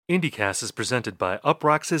IndieCast is presented by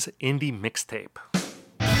Uproxx's Indie Mixtape.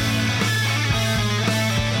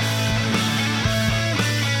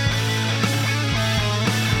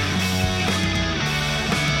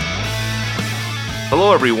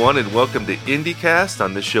 Hello everyone and welcome to IndieCast.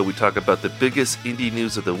 On this show we talk about the biggest indie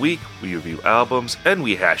news of the week, we review albums, and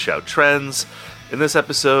we hash out trends. In this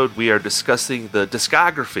episode we are discussing the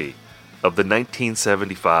discography of the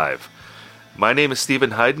 1975. My name is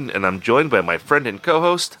Stephen Hayden and I'm joined by my friend and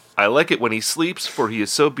co-host, I like it when he sleeps for he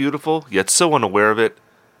is so beautiful yet so unaware of it,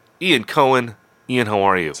 Ian Cohen. Ian, how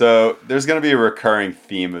are you? So there's going to be a recurring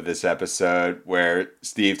theme of this episode where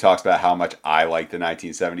Steve talks about how much I like the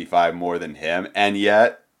 1975 more than him. And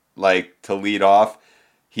yet, to lead off,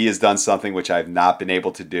 he has done something which I've not been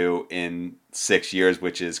able to do in 6 years,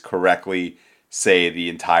 which is correctly say the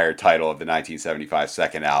entire title of the 1975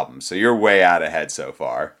 second album. So you're way out ahead so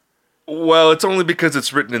far. Well, it's only because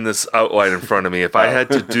it's written in this outline in front of me. If I had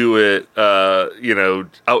to do it, out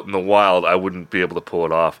in the wild, I wouldn't be able to pull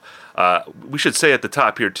it off. We should say at the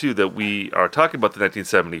top here, too, that we are talking about the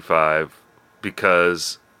 1975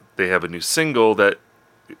 because they have a new single that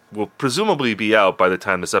will presumably be out by the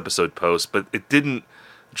time this episode posts, but it didn't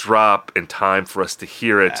drop in time for us to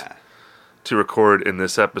hear it to record in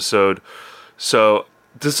this episode. So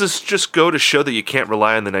does this just go to show that you can't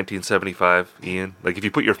rely on the 1975, Ian? If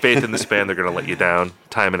you put your faith in this band, they're going to let you down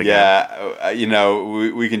time and again.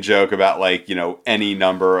 Yeah, we can joke about, any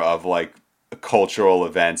number of, cultural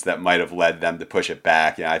events that might have led them to push it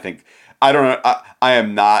back. I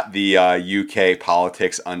am not the UK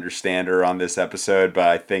politics understander on this episode, but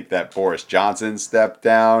I think that Boris Johnson stepped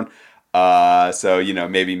down. So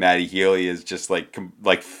maybe Matty Healy is just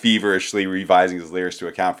feverishly revising his lyrics to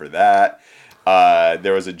account for that.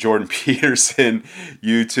 There was a Jordan Peterson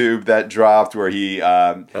YouTube that dropped where he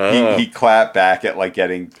clapped back at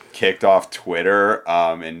getting kicked off Twitter,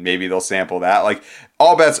 and maybe they'll sample that.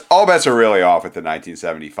 All bets are really off with the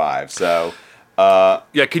 1975. So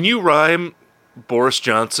can you rhyme Boris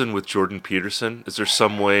Johnson with Jordan Peterson? Is there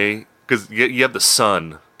some way? Because you have the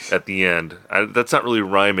sun at the end. That's not really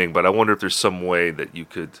rhyming, but I wonder if there's some way that you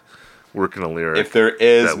could work in a lyric. If there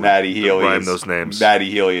is, Matty Healy rhyme those names. Matty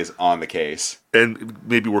Healy is on the case, and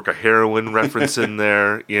maybe work a heroin reference in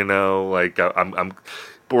there. I'm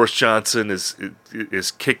Boris Johnson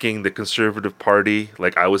is kicking the Conservative Party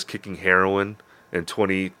like I was kicking heroin in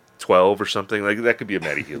 2012 or something. That could be a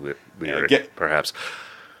Matty Healy lyric, perhaps.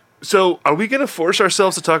 So, are we going to force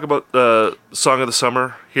ourselves to talk about the Song of the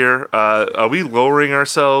Summer here? Are we lowering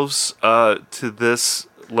ourselves to this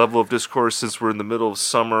level of discourse since we're in the middle of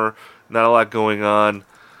summer? Not a lot going on.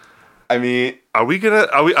 I mean, are we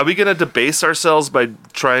gonna debase ourselves by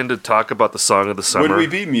trying to talk about the Song of the Summer? Would we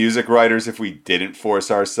be music writers if we didn't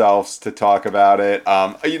force ourselves to talk about it?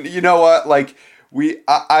 You know what?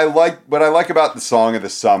 I like what I like about the Song of the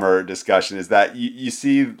Summer discussion is that you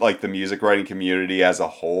see the music writing community as a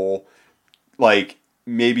whole,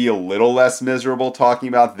 maybe a little less miserable talking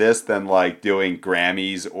about this than doing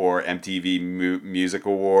Grammys or MTV Music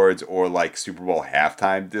Awards or Super Bowl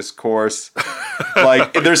halftime discourse.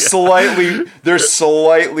 They're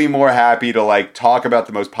slightly more happy to talk about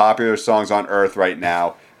the most popular songs on earth right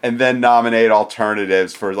now and then nominate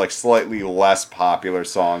alternatives for slightly less popular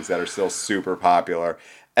songs that are still super popular.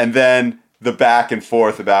 And then the back and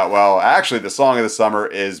forth about, actually the Song of the Summer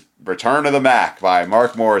is Return of the Mac by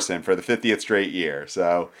Mark Morrison for the 50th straight year.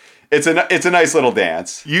 So it's a nice little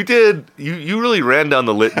dance. You did. You really ran down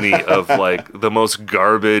the litany of the most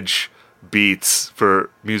garbage beats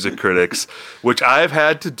for music critics, which I've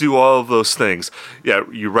had to do all of those things. Yeah,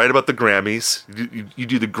 you write about the Grammys. You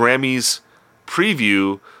do the Grammys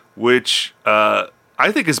preview, which I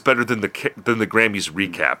think is better than the Grammys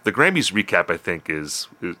recap. The Grammys recap, I think, is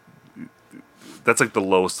that's the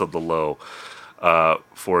lowest of the low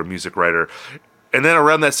for a music writer. And then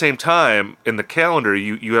around that same time in the calendar,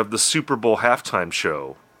 you have the Super Bowl halftime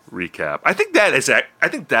show recap. I think that is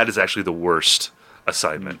actually the worst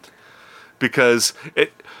assignment because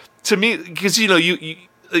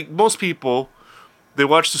most people, they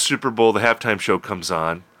watch the Super Bowl, the halftime show comes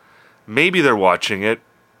on, maybe they're watching it.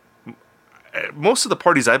 Most of the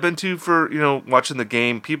parties I've been to for watching the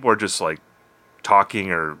game, people are just talking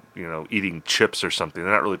or eating chips or something.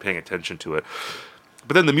 They're not really paying attention to it.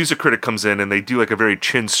 But then the music critic comes in and they do a very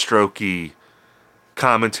chin strokey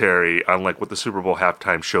commentary on what the Super Bowl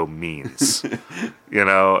halftime show means.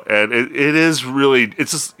 And it is really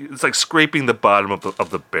it's scraping the bottom of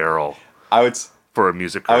the barrel. For a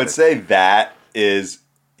music critic. I would say that is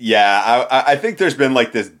I think there's been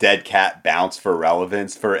this dead cat bounce for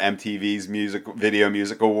relevance for MTV's Video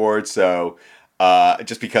Music Awards. So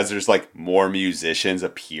just because there's like more musicians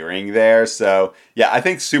appearing there. So yeah, I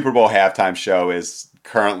think Super Bowl halftime show is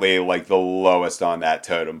currently like the lowest on that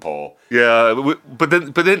totem pole. Yeah, but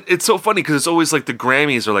then it's so funny because it's always like the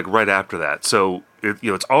Grammys are like right after that. So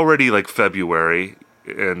it's already like February,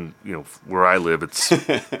 and where I live, it's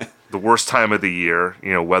the worst time of the year,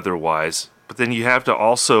 weather wise. But then you have to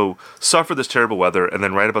also suffer this terrible weather, and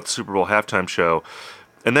then write about the Super Bowl halftime show,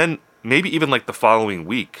 and then maybe even like the following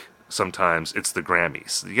week. Sometimes it's the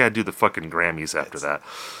Grammys. You gotta do the fucking Grammys after that.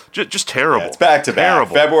 Just terrible. Yeah, it's back to back.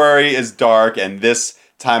 Terrible. February is dark, and this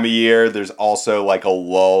time of year, there's also like a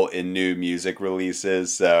lull in new music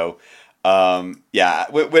releases. So, yeah,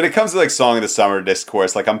 when it comes to like song of the summer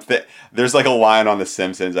discourse, like there's like a line on The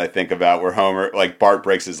Simpsons I think about where Homer, like Bart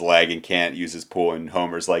breaks his leg and can't use his pool, and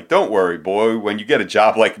Homer's like, "Don't worry, boy. When you get a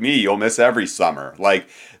job like me, you'll miss every summer." Like.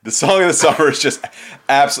 The song of the summer is just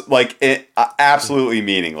absolutely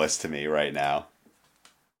meaningless to me right now.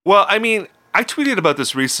 Well, I mean, I tweeted about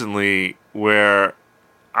this recently where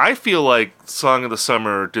I feel like song of the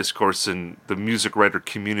summer discourse in the music writer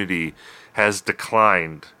community has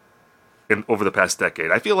declined over the past decade.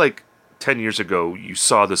 I feel like 10 years ago you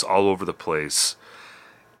saw this all over the place.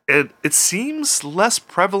 It seems less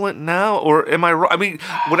prevalent now, or am I wrong? I mean,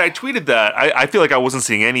 when I tweeted that, I feel like I wasn't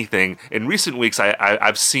seeing anything. In recent weeks,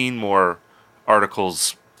 I've seen more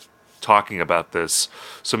articles talking about this,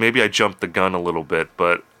 so maybe I jumped the gun a little bit,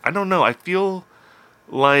 but I don't know. I feel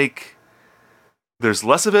like there's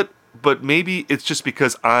less of it, but maybe it's just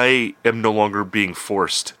because I am no longer being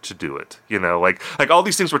forced to do it. Like all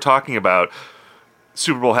these things we're talking about,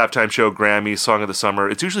 Super Bowl halftime show, Grammy, Song of the Summer.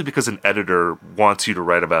 It's usually because an editor wants you to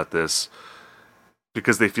write about this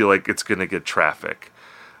because they feel like it's going to get traffic.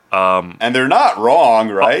 And they're not wrong,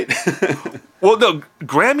 right? Well, no,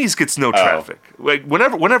 Grammys gets no traffic. Like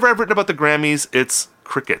whenever I've written about the Grammys, it's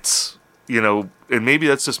crickets. And maybe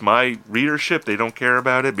that's just my readership. They don't care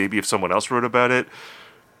about it. Maybe if someone else wrote about it,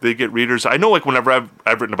 they get readers. I know, like whenever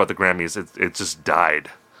I've written about the Grammys, it just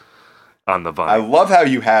died on the Vine. I love how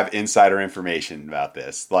you have insider information about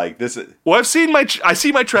this. Like this. Well, I see my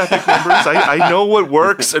traffic numbers. I know what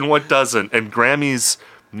works and what doesn't, and Grammys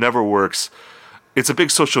never works. It's a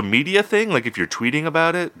big social media thing. Like if you're tweeting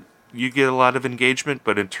about it, you get a lot of engagement.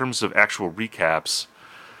 But in terms of actual recaps,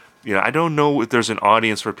 I don't know if there's an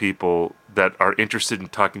audience for people that are interested in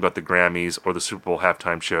talking about the Grammys or the Super Bowl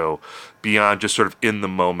halftime show beyond just sort of in the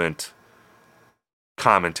moment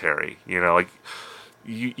commentary. Like.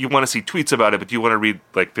 You want to see tweets about it, but you want to read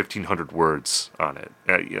like 1,500 words on it.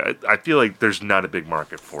 I feel like there's not a big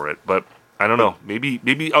market for it, but I don't know.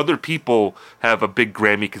 Maybe other people have a big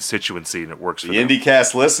Grammy constituency and it works for them. The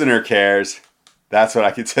IndieCast listener cares. That's what I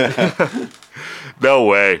can tell. No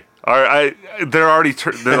way. They're already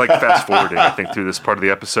they're like fast forwarding, I think, through this part of the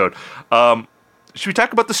episode. Should we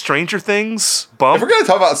talk about the Stranger Things bump? If we're going to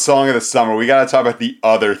talk about Song of the Summer, we got to talk about the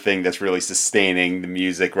other thing that's really sustaining the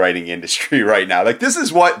music writing industry right now. Like, this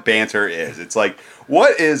is what banter is. It's like,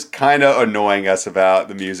 what is kind of annoying us about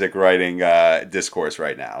the music writing discourse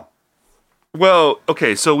right now? Well,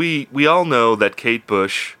 okay, so we all know that Kate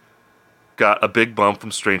Bush got a big bump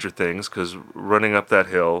from Stranger Things because Running Up That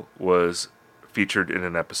Hill was featured in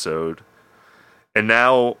an episode. And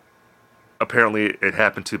now, apparently, it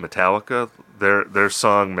happened to Metallica. Their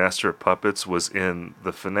song Master of Puppets was in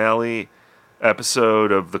the finale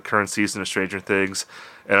episode of the current season of Stranger Things.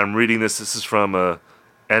 And I'm reading this. This is from a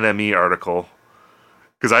NME article.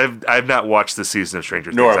 Because I've not watched this season of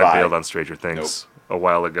Stranger Things. I bailed on Stranger Things a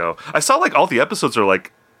while ago. I saw like all the episodes are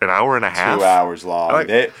like an hour and a half. 2 hours long.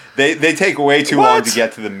 They take way too long to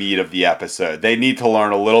get to the meat of the episode. They need to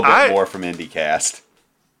learn a little bit more from IndieCast.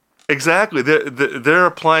 Exactly. They're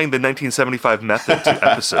applying the 1975 method to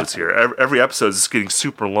episodes here. Every episode is getting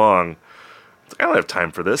super long. I don't have time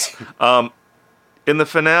for this. In the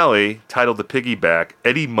finale, titled The Piggyback,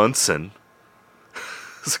 Eddie Munson.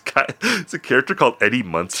 It's a character called Eddie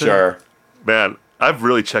Munson. Sure. Man, I've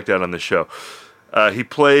really checked out on this show. He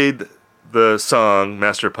played the song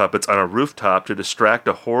Master of Puppets on a rooftop to distract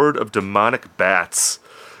a horde of demonic bats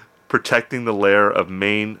protecting the lair of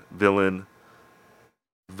main villain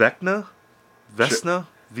Vecna? Vesna?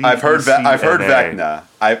 I've heard Vecna.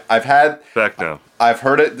 I've had Vecna. I've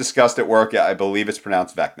heard it discussed at work. I believe it's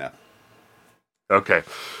pronounced Vecna. Okay.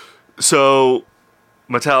 So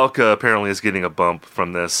Metallica apparently is getting a bump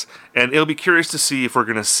from this, and it'll be curious to see if we're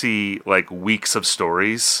going to see like weeks of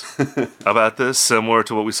stories about this, similar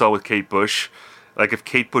to what we saw with Kate Bush. Like if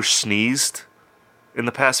Kate Bush sneezed in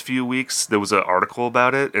the past few weeks, there was an article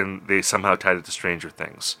about it, and they somehow tied it to Stranger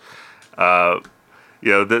Things.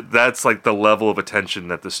 that's like the level of attention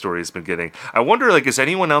that the story has been getting. I wonder, like, is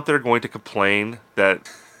anyone out there going to complain that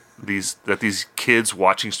these kids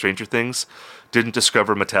watching Stranger Things didn't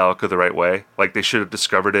discover Metallica the right way? Like, they should have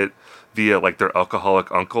discovered it via like their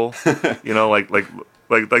alcoholic uncle,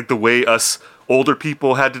 like the way us older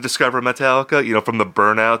people had to discover Metallica, from the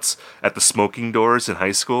burnouts at the smoking doors in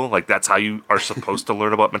high school. Like, that's how you are supposed to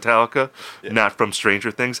learn about Metallica, not from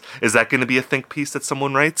Stranger Things. Is that going to be a think piece that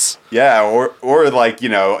someone writes? Yeah, or like,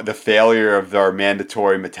 the failure of our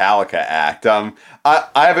mandatory Metallica act. I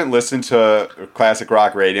haven't listened to classic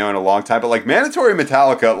rock radio in a long time, but like mandatory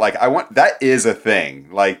Metallica, like that is a thing.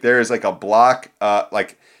 Like, there is like a block,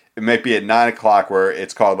 like, it might be at 9:00 where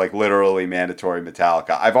it's called like literally mandatory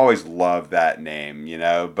Metallica. I've always loved that name,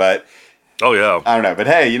 but oh yeah, I don't know. But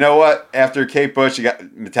hey, you know what? After Kate Bush, you got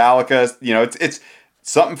Metallica. It's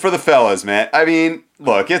something for the fellas, man. I mean,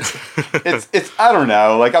 look, it's I don't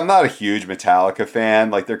know. Like, I'm not a huge Metallica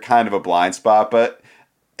fan. Like, they're kind of a blind spot. But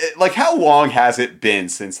like, how long has it been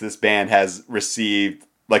since this band has received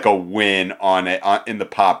like a win in the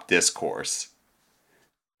pop discourse?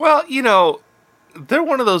 Well, they're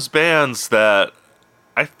one of those bands that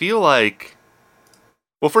I feel like,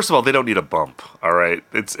 well, first of all, they don't need a bump, all right?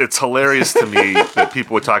 It's hilarious to me that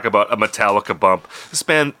people would talk about a Metallica bump. This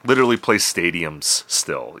band literally plays stadiums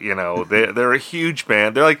still, They're a huge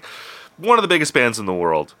band. They're like one of the biggest bands in the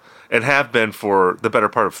world and have been for the better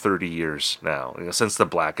part of 30 years now, since the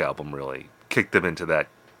Black Album really kicked them into that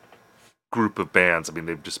group of bands. I mean,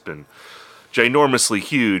 they've just been ginormously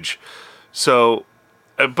huge. So...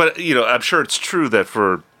 But, I'm sure it's true that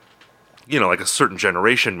for, like a certain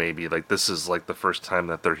generation, maybe, like this is like the first time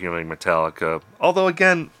that they're hearing Metallica. Although,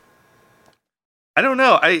 again, I don't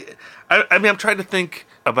know. I mean, I'm trying to think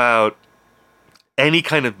about any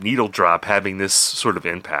kind of needle drop having this sort of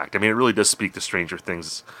impact. I mean, it really does speak to Stranger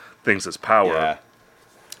Things as power. Yeah.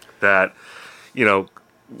 That,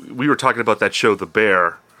 we were talking about that show, The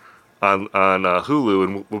Bear, on Hulu,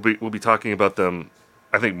 and we'll be talking about them,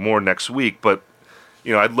 I think, more next week. But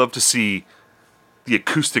I'd love to see the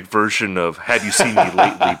acoustic version of Have You Seen Me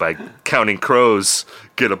Lately by Counting Crows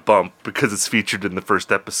get a bump because it's featured in the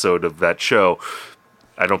first episode of that show.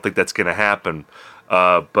 I don't think that's going to happen.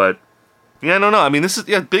 But, yeah, I don't know. I mean, this is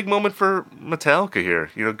a big moment for Metallica here.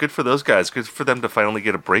 Good for those guys. Good for them to finally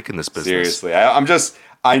get a break in this business. Seriously. I'm to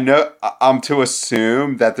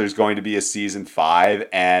assume that there's going to be a season 5,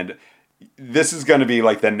 and this is going to be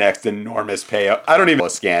like the next enormous payout. I don't even know a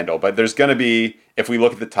scandal, but there's going to be, if we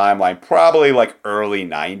look at the timeline, probably like early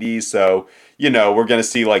 90s. So, we're going to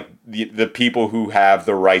see like the people who have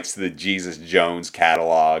the rights to the Jesus Jones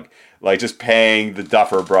catalog, like just paying the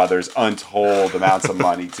Duffer Brothers untold amounts of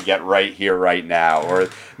money to get Right Here, Right Now. Or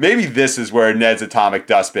maybe this is where Ned's Atomic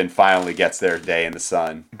Dustbin finally gets their day in the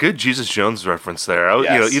sun. Good Jesus Jones reference there.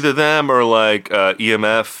 Yes. Either them or like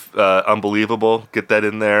EMF, Unbelievable. Get that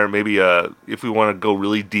in there. Maybe if we want to go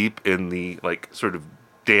really deep in the like sort of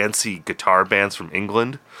dancey guitar bands from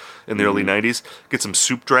England in the early 90s, get some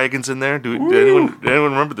Soup Dragons in there. Did anyone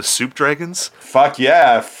remember the Soup Dragons? Fuck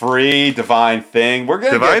yeah. Free, Divine Thing. We're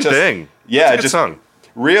going to Divine Thing. Yeah, just song.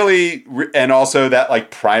 Really, and also that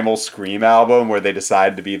like Primal Scream album where they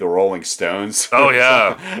decided to be the Rolling Stones. Oh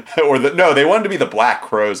yeah. They wanted to be the Black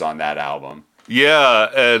Crowes on that album. Yeah,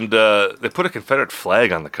 and they put a Confederate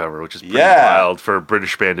flag on the cover, which is pretty wild for a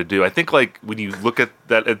British band to do. I think like when you look at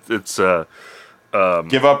that, it's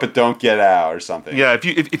Give Up But Don't Get Out or something. Yeah,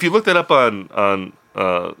 if you look that up on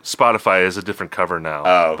Spotify, is a different cover now.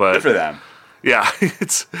 Oh, but good for them. Yeah,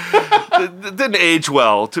 it didn't age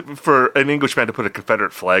well for an English band to put a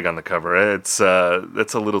Confederate flag on the cover. That's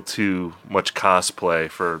a little too much cosplay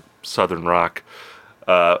for Southern rock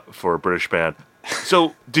for a British band.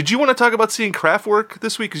 So, did you want to talk about seeing Kraftwerk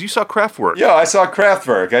this week? Because you saw Kraftwerk. Yeah, I saw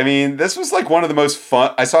Kraftwerk. I mean, this was like one of the most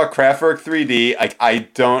fun. I saw Kraftwerk 3D. I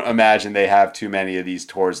don't imagine they have too many of these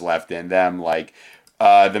tours left in them. Like,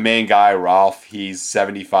 the main guy, Ralph, he's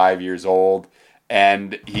 75 years old.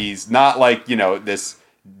 And he's not like, this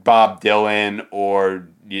Bob Dylan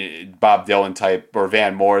type or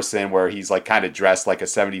Van Morrison where he's like kind of dressed like a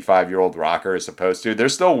 75-year-old rocker is supposed to. They're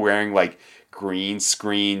still wearing like green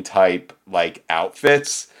screen type like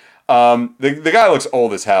outfits. The guy looks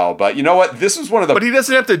old as hell, but you know what? This was one of the... But he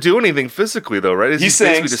doesn't have to do anything physically though, right? He sings.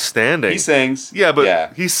 Basically just standing. He sings. Yeah,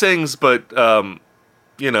 but he sings, but, with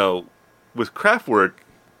Kraftwerk,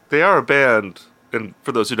 they are a band... And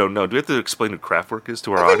for those who don't know, do we have to explain who Kraftwerk is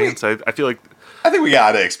to our audience? I feel like... I think we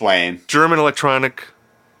gotta explain. German electronic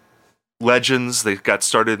legends. They got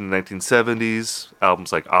started in the 1970s.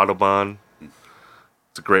 Albums like Autobahn.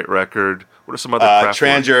 It's a great record. What are some other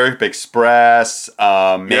Trans-Europe Express,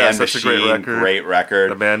 Man Yes, Machine, that's a great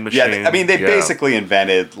record. The Man Yeah, Machine, I mean, they yeah. basically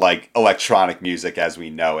invented like electronic music as we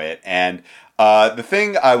know it. And the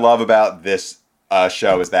thing I love about this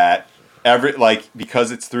show is that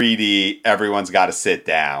because it's 3D, everyone's got to sit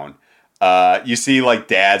down. You see like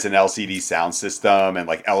dads in LCD sound system and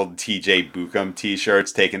like LTJ Bukem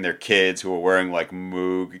t-shirts taking their kids who are wearing like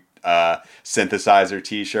Moog synthesizer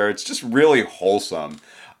t-shirts, just really wholesome.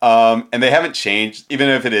 And they haven't changed, even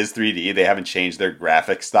if it is 3D, they haven't changed their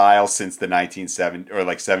graphic style since the 1970s or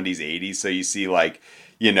like 70s, 80s. So you see like,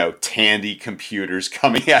 Tandy computers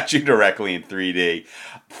coming at you directly in 3D.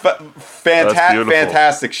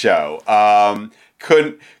 Fantastic show.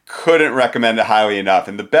 Couldn't recommend it highly enough.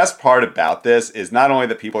 And the best part about this is not only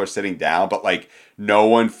that people are sitting down, but like no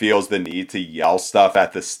one feels the need to yell stuff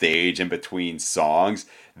at the stage in between songs.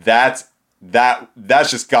 That's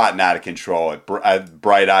just gotten out of control at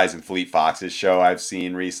Bright Eyes and Fleet Foxes show I've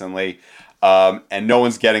seen recently. And no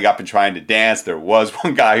one's getting up and trying to dance. There was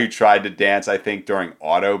one guy who tried to dance, I think, during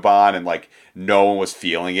Autobahn, and like no one was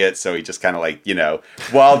feeling it. So he just kind of like,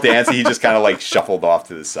 while dancing, he just kind of like shuffled off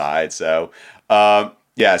to the side. So,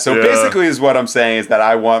 basically is what I'm saying is that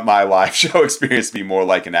I want my live show experience to be more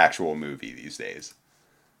like an actual movie these days.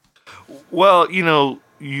 Well,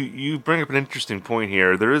 you bring up an interesting point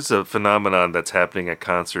here. There is a phenomenon that's happening at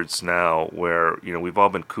concerts now where, we've all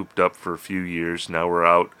been cooped up for a few years. Now we're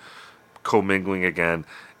out commingling again.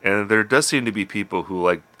 And there does seem to be people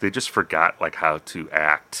who, they just forgot, how to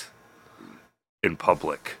act in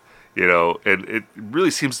public, and it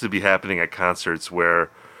really seems to be happening at concerts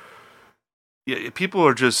where people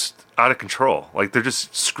are just out of control. Like, they're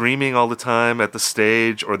just screaming all the time at the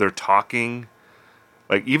stage, or they're talking,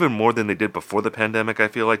 even more than they did before the pandemic, I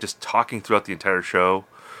feel like, just talking throughout the entire show.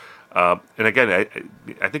 And again,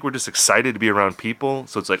 I think we're just excited to be around people.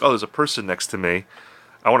 So it's like, oh, there's a person next to me.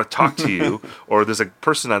 I want to talk to you. Or there's a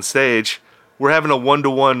person on stage. We're having a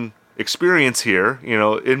one-to-one experience here,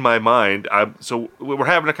 in my mind. So we're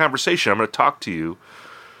having a conversation. I'm going to talk to you.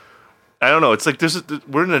 I don't know. It's like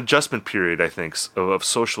we're in an adjustment period, I think, of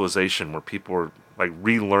socialization where people are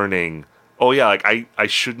relearning. Oh yeah, I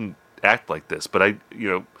shouldn't act like this, but I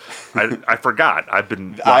forgot. I've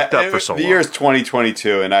been locked up for so long. The year's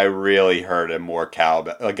 2022, and I really heard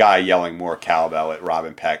a guy yelling more cowbell at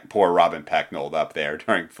poor Robin Pecknold up there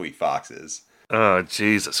during Fleet Foxes. Oh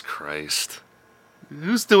Jesus Christ!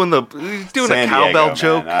 Who's doing a San cowbell Diego,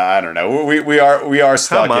 joke? Man. I don't know. We are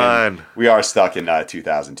stuck. Come on. We are stuck in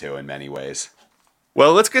 2002 in many ways.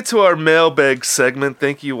 Well, let's get to our mailbag segment.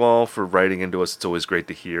 Thank you all for writing into us. It's always great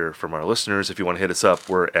to hear from our listeners. If you want to hit us up,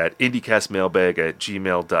 we're at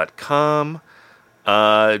IndyCastMailbag@gmail.com.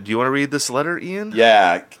 Do you want to read this letter, Ian?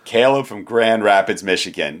 Yeah, Caleb from Grand Rapids,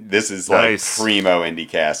 Michigan. This is nice. Primo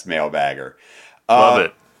IndyCast mailbagger. Love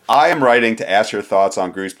it. I am writing to ask your thoughts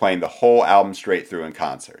on groups playing the whole album straight through in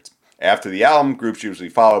concerts. After the album, groups usually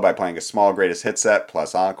follow by playing a small greatest hit set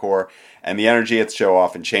plus encore, and the energy at the show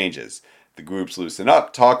often changes. The groups loosen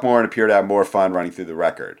up, talk more, and appear to have more fun running through the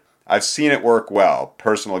record. I've seen it work well.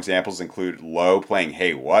 Personal examples include Low playing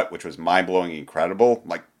Hey What, which was mind-blowing incredible.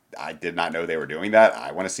 I did not know they were doing that.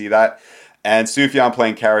 I want to see that. And Sufjan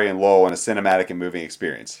playing Carrie and Lowell in a cinematic and moving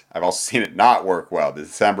experience. I've also seen it not work well. The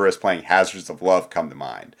Decemberists playing Hazards of Love come to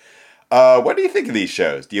mind. What do you think of these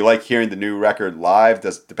shows? Do you like hearing the new record live?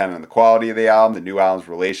 Does it depend on the quality of the album, the new album's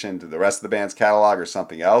relation to the rest of the band's catalog, or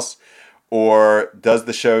something else? Or does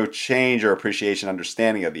the show change your appreciation and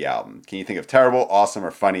understanding of the album? Can you think of terrible, awesome,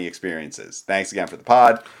 or funny experiences? Thanks again for the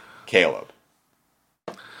pod. Caleb.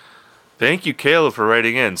 Thank you, Caleb, for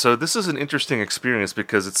writing in. So this is an interesting experience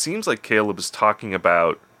because it seems like Caleb is talking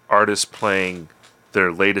about artists playing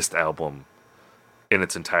their latest album in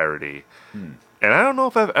its entirety. And I don't know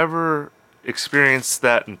if I've ever experienced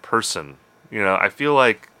that in person. I feel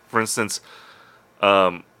like, for instance,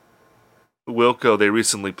 Wilco, they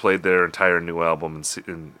recently played their entire new album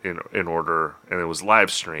in order, and it was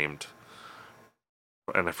live streamed.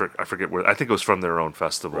 And I forget where. I think it was from their own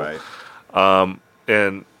festival. Right.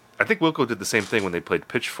 And I think Wilco did the same thing when they played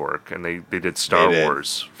Pitchfork, and they did Star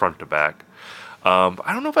Wars front to back. I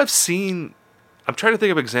don't know if I've seen. I'm trying to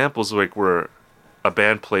think of examples where a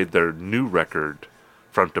band played their new record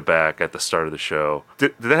front to back at the start of the show.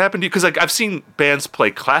 Did that happen to you? Because I've seen bands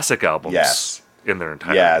play classic albums. Yes. In their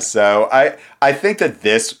entirety. Yeah, so I think that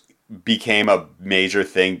this became a major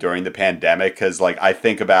thing during the pandemic because, I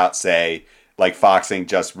think about, say, Foxing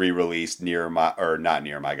just re-released Draw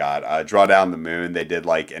Down the Moon. They did,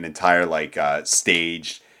 an entire,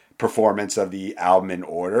 staged performance of the album in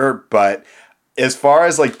order. But as far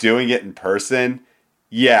as, doing it in person,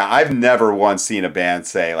 Yeah, I've never once seen a band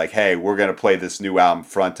say like, "Hey, we're gonna play this new album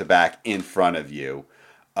front to back in front of you."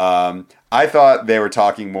 I thought they were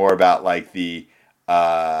talking more about like the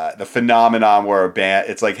phenomenon where a band,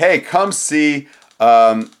 it's like, "Hey, come see."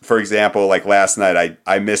 For example, like last night,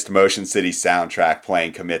 I missed Motion City Soundtrack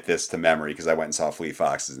playing "Commit This to Memory" because I went and saw Fleet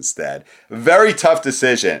Foxes instead. Very tough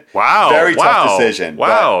decision. Wow! Very tough Wow! decision.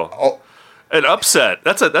 Wow! But, oh, An upset.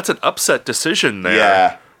 That's an upset decision there.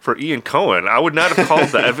 Yeah. For Ian Cohen, I would not have called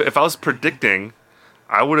that. If I was predicting,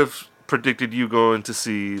 I would have predicted you going to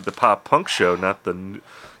see the pop punk show, not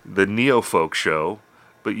the neo folk show.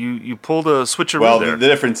 But you pulled a switcheroo Well, there. the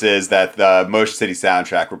difference is that the Motion City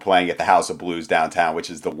Soundtrack were playing at the House of Blues downtown, which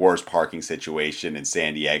is the worst parking situation in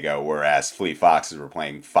San Diego, whereas Fleet Foxes were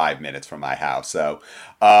playing 5 minutes from my house. So,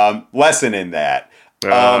 lesson in that.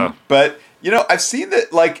 But, I've seen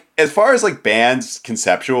that, like, as far as, like, bands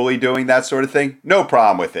conceptually doing that sort of thing, no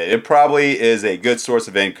problem with it. It probably is a good source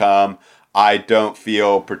of income. I don't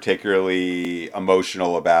feel particularly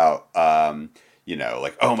emotional about...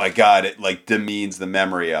 like, oh my God, it like demeans the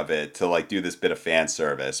memory of it to like do this bit of fan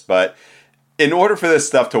service. But in order for this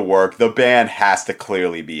stuff to work, the band has to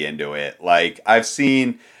clearly be into it. Like I've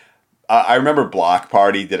seen, I remember Block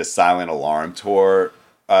Party did a Silent Alarm tour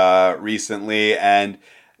recently, and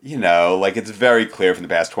like it's very clear from the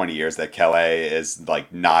past 20 years that Kelly is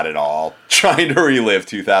like not at all trying to relive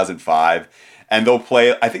 2005. And they'll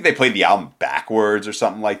play, I think they played the album backwards or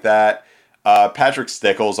something like that. Patrick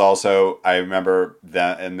Stickles also, I remember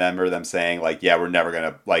them saying like, yeah, we're never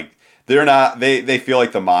gonna like, they're not, they feel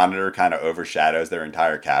like the Monitor kind of overshadows their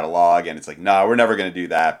entire catalog, and it's like, no, we're never gonna do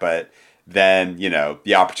that. But then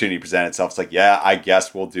the opportunity presented itself. It's like, yeah, I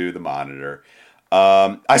guess we'll do the Monitor.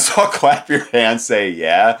 I saw Clap Your Hands say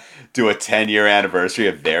yeah, do a 10-year anniversary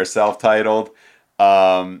of their self-titled,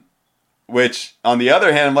 which on the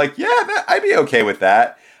other hand, I'm like, yeah, I'd be okay with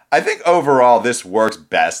that. I think overall this works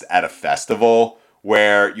best at a festival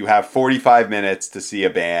where you have 45 minutes to see a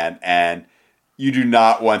band and you do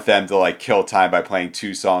not want them to like kill time by playing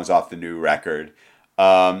 2 songs off the new record.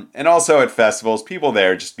 And also at festivals, people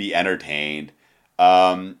there just be entertained.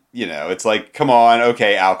 It's like, come on,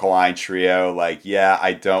 okay, Alkaline Trio, like, yeah,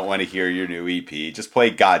 I don't want to hear your new EP. Just play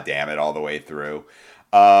God Damn It all the way through.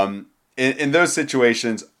 In those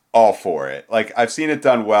situations, all for it. Like, I've seen it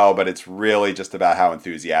done well, but it's really just about how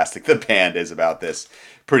enthusiastic the band is about this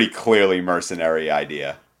pretty clearly mercenary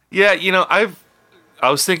idea. Yeah, I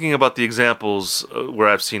was thinking about the examples where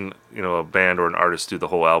I've seen, a band or an artist do the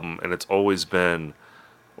whole album, and it's always been,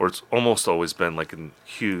 or it's almost always been like in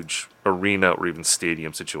huge arena or even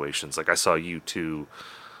stadium situations. Like I saw U2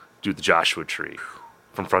 do the Joshua Tree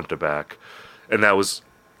from front to back, and that was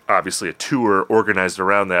obviously a tour organized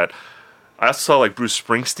around that. I also saw like Bruce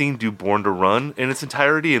Springsteen do Born to Run in its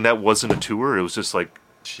entirety, and that wasn't a tour. It was just like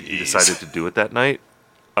he decided to do it that night,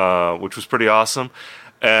 which was pretty awesome.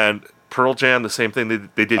 And Pearl Jam, the same thing.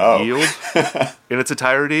 They did Yield in its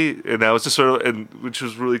entirety, and that was just sort of, which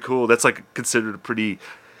was really cool. That's like considered a pretty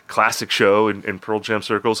classic show in Pearl Jam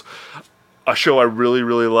circles. A show I really,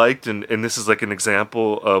 really liked, and this is like an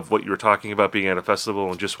example of what you were talking about being at a festival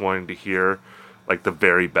and just wanting to hear like the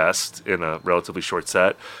very best in a relatively short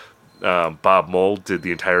set. Bob Mould did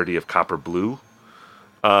the entirety of Copper Blue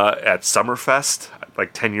at Summerfest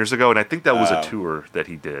like 10 years ago, and I think that was a tour that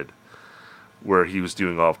he did where he was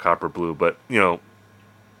doing all of Copper Blue. But,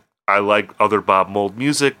 I like other Bob Mould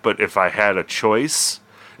music, but if I had a choice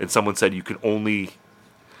and someone said you could only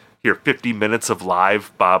hear 50 minutes of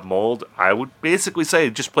live Bob Mould, I would basically say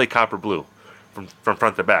just play Copper Blue from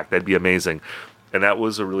front to back. That'd be amazing. And that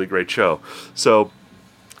was a really great show. So,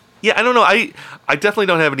 yeah, I don't know. I definitely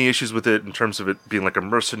don't have any issues with it in terms of it being like a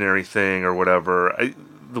mercenary thing or whatever.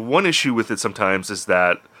 The one issue with it sometimes is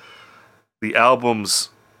that the albums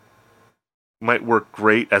might work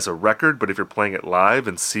great as a record, but if you're playing it live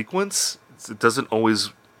in sequence, it doesn't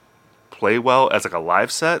always play well as like a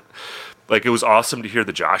live set. Like it was awesome to hear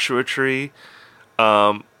the Joshua Tree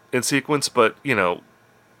in sequence, but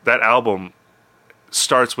that album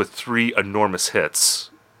starts with 3 enormous hits.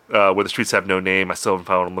 Where the Streets Have No Name, I Still Haven't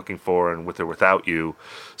Found What I'm Looking For, and With or Without You,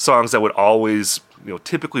 songs that would always,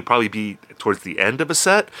 typically probably be towards the end of a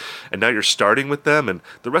set, and now you're starting with them, and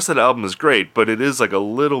the rest of the album is great, but it is like a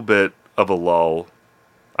little bit of a lull.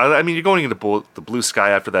 I mean, you're going into the Blue Sky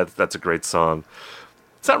after that. That's a great song.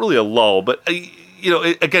 It's not really a lull, but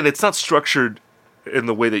again, it's not structured in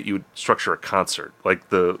the way that you would structure a concert. Like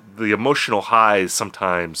the emotional highs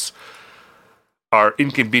sometimes are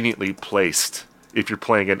inconveniently placed if you're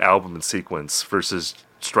playing an album in sequence versus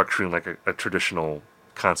structuring like a traditional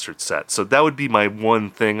concert set. So that would be my one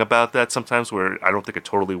thing about that sometimes, where I don't think it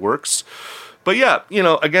totally works. But yeah, you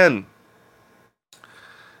know, again,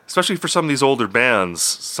 especially for some of these older bands,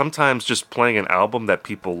 sometimes just playing an album that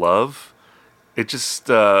people love, it just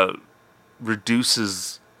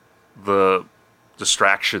reduces the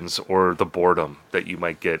distractions or the boredom that you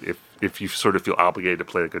might get if you sort of feel obligated to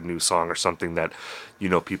play like a new song or something that you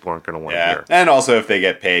know people aren't going to want to hear. And also if they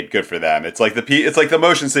get paid, good for them. It's like the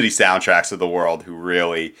Motion City Soundtracks of the world who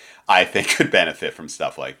really, I think, could benefit from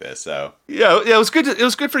stuff like this. So yeah, it was good. It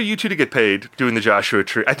was good for you two to get paid doing the Joshua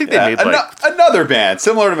Tree. I think they made another band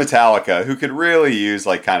similar to Metallica who could really use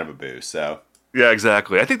like kind of a boost. So yeah,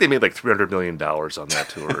 exactly. I think they made like $300 million on that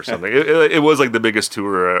tour or something. It was like the biggest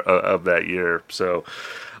tour of that year. So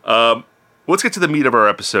let's get to the meat of our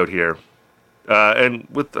episode here. And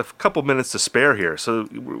with a couple minutes to spare here. So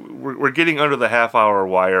we're getting under the half-hour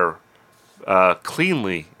wire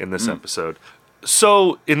cleanly in this episode.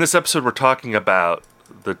 So in this episode, we're talking about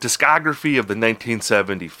the discography of the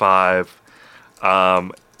 1975.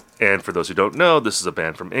 And for those who don't know, this is a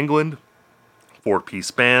band from England. 4-piece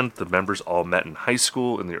band. The members all met in high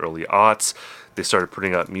school in the early aughts. They started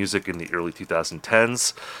putting out music in the early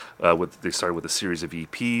 2010s. They started with a series of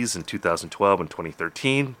EPs in 2012 and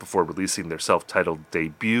 2013 before releasing their self-titled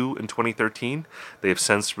debut in 2013. They have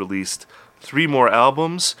since released 3 more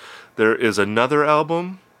albums. There is another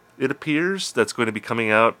album, it appears, that's going to be coming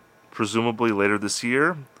out presumably later this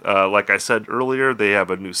year. Like I said earlier, they have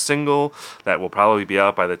a new single that will probably be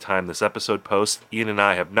out by the time this episode posts. Ian and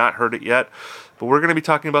I have not heard it yet, but we're going to be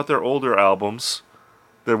talking about their older albums,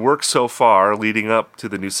 their work so far leading up to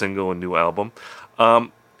the new single and new album.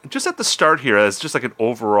 Just at the start here, as just like an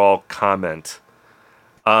overall comment,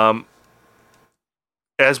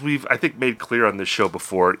 as we've, I think, made clear on this show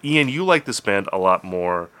before, Ian, you like this band a lot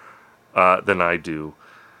more than I do.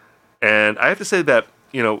 And I have to say that,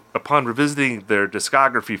 you know, upon revisiting their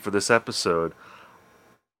discography for this episode,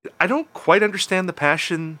 I don't quite understand the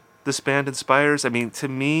passion this band inspires. I mean, to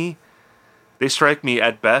me, they strike me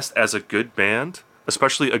at best as a good band,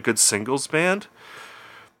 especially a good singles band,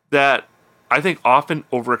 that I think often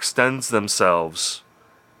overextends themselves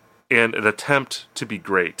in an attempt to be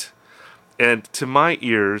great. And to my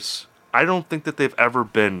ears, I don't think that they've ever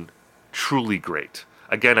been truly great.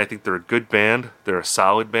 Again, I think they're a good band. They're a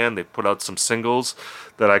solid band. They put out some singles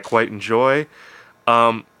that I quite enjoy.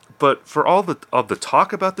 But for all of the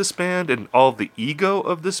talk about this band and all the ego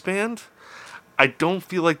of this band, I don't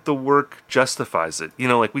feel like the work justifies it. You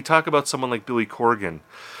know, like we talk about someone like Billy Corgan,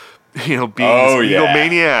 you know, being this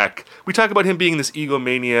egomaniac. We talk about him being this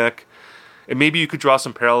egomaniac, and maybe you could draw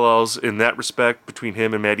some parallels in that respect between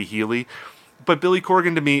him and Matty Healy. But Billy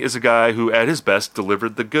Corgan to me is a guy who, at his best,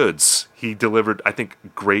 delivered the goods. He delivered, I think,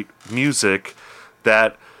 great music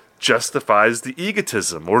that justifies the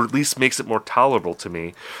egotism, or at least makes it more tolerable to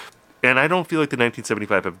me. And I don't feel like the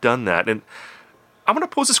 1975 have done that. And I'm going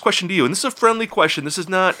to pose this question to you, and this is a friendly question. This is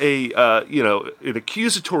not a, an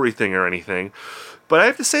accusatory thing or anything. But I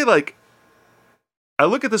have to say, like, I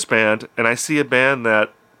look at this band, and I see a band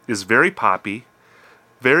that is very poppy,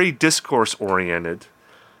 very discourse-oriented,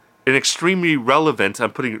 and extremely relevant.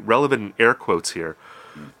 I'm putting relevant in air quotes here,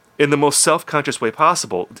 in the most self-conscious way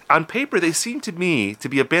possible. On paper, they seem to me to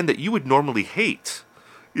be a band that you would normally hate.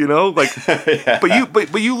 You know, like, yeah.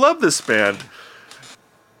 but you love this band.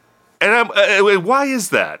 And why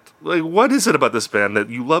is that? Like, what is it about this band that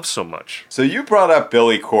you love so much? So you brought up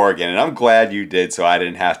Billy Corgan, and I'm glad you did, so I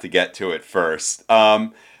didn't have to get to it first.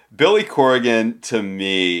 Billy Corgan, to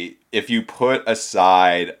me, if you put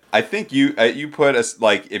aside, I think if you put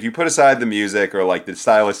aside the music or like the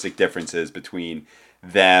stylistic differences between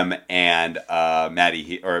them and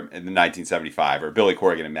Matty or in the 1975 or Billy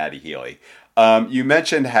Corgan and Matty Healy, you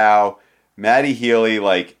mentioned how Matty Healy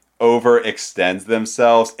like overextends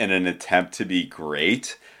themselves in an attempt to be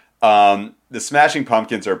great. The Smashing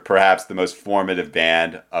Pumpkins are perhaps the most formative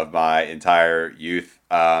band of my entire youth.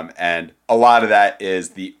 And a lot of that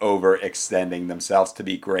is the overextending themselves to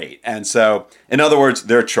be great. And so, in other words,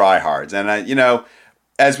 they're tryhards. And,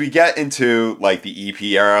 as we get into like the EP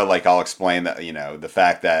era, like I'll explain that, the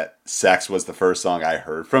fact that Sex was the first song I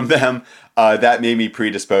heard from them, that made me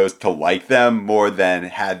predisposed to like them more than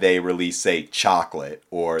had they released, say, Chocolate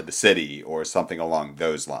or The City or something along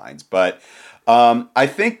those lines. But I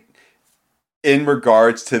think in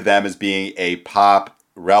regards to them as being a pop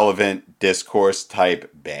relevant discourse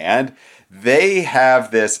type band, they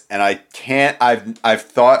have this, and I've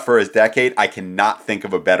thought for a decade, I cannot think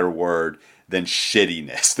of a better word than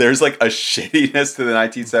shittiness. There's like a shittiness to the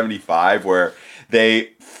 1975 where they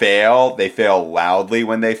fail loudly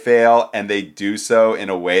when they fail, and they do so in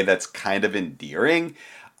a way that's kind of endearing.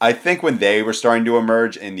 I think when they were starting to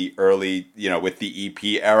emerge in the early, with the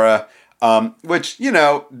EP era, Which,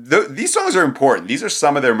 these songs are important. These are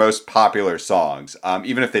some of their most popular songs,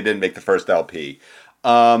 even if they didn't make the first LP.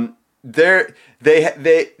 They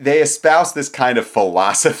espouse this kind of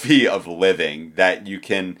philosophy of living that you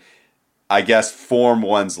can, I guess, form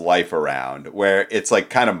one's life around, where it's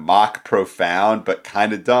like kind of mock profound, but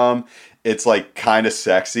kind of dumb. It's like kind of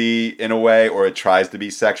sexy in a way, or it tries to be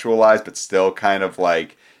sexualized, but still kind of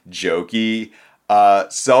like jokey.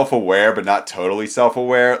 Self-aware, but not totally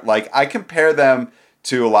self-aware. Like, I compare them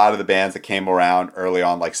to a lot of the bands that came around early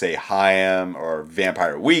on, like, say, Haim or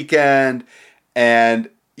Vampire Weekend. And,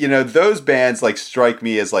 those bands, like, strike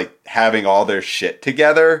me as, like, having all their shit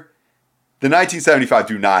together. The 1975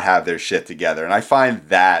 do not have their shit together. And I find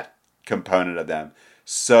that component of them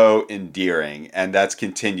so endearing. And that's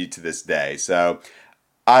continued to this day. So,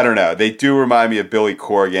 I don't know. They do remind me of Billy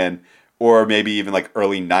Corgan, or maybe even like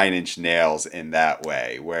early Nine Inch Nails in that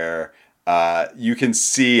way, where you can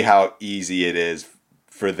see how easy it is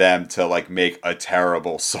for them to like make a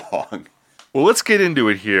terrible song. Well, let's get into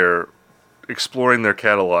it here, exploring their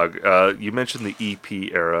catalog. You mentioned the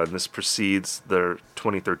EP era, and this precedes their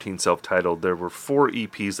 2013 self-titled. There were 4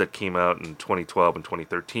 EPs that came out in 2012 and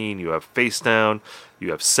 2013. You have Face Down,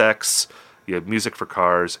 you have Sex, you have Music for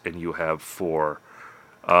Cars, and you have 4.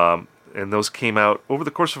 And those came out over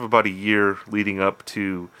the course of about a year leading up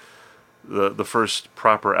to the first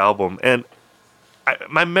proper album. And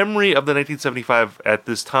my memory of the 1975 at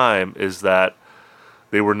this time is that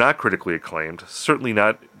they were not critically acclaimed. Certainly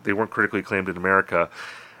not. They weren't critically acclaimed in America.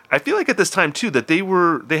 I feel like at this time, too, that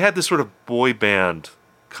they had this sort of boy band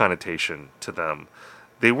connotation to them.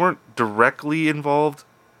 They weren't directly involved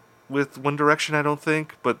with One Direction, I don't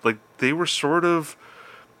think. But, like, they were sort of...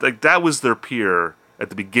 Like, that was their peer at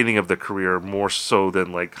the beginning of their career, more so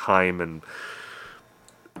than like Haim and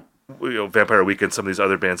Vampire Weekend, some of these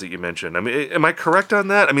other bands that you mentioned. I mean, am I correct on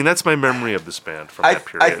that? I mean, that's my memory of this band from that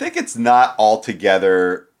period. I think it's not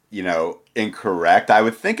altogether, incorrect. I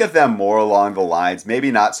would think of them more along the lines,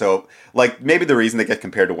 maybe not so, like maybe the reason they get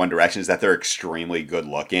compared to One Direction is that they're extremely good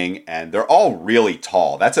looking and they're all really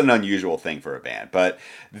tall. That's an unusual thing for a band, but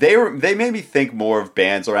they made me think more of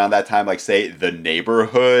bands around that time, like say The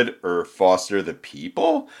Neighborhood or Foster the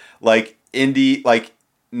People, like indie, like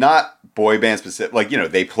not boy band specific, like,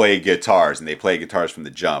 they play guitars and they play guitars from the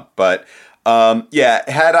jump, but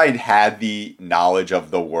had I had the knowledge of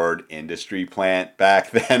the word industry plant back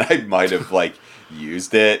then, I might have like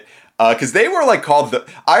used it. Because they were like called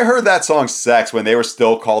I heard that song Sex when they were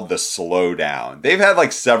still called the Slowdown. They've had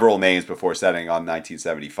like several names before setting on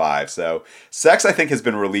 1975. So Sex, I think, has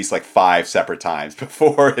been released like 5 separate times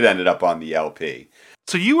before it ended up on the LP.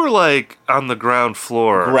 So you were like on the ground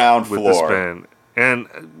floor with this band. And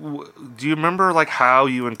do you remember like how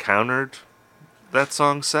you encountered that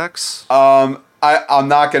song Sex? I'm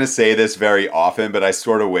not going to say this very often, but I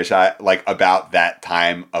sort of wish I, like, about that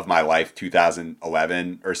time of my life,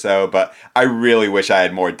 2011 or so, but I really wish I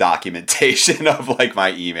had more documentation of, like,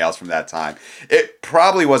 my emails from that time. It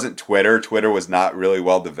probably wasn't Twitter. Twitter was not really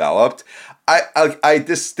well developed. I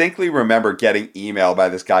distinctly remember getting emailed by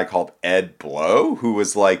this guy called Ed Blow, who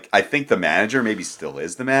was, like, I think the manager, maybe still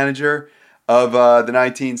is the manager of the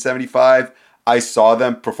 1975. I saw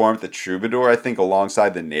them perform at the Troubadour, I think,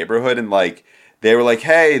 alongside The Neighborhood, and, like, they were like,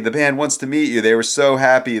 hey, the band wants to meet you. They were so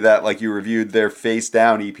happy that, like, you reviewed their Face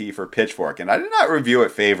Down EP for Pitchfork. And I did not review it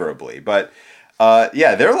favorably. But,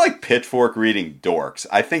 they're like Pitchfork reading dorks.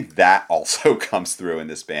 I think that also comes through in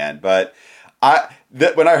this band. But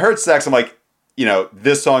when I heard Sex, I'm like,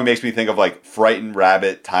 this song makes me think of, like, Frightened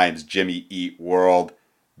Rabbit times Jimmy Eat World.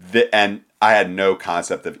 And I had no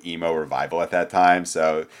concept of emo revival at that time.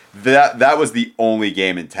 So that was the only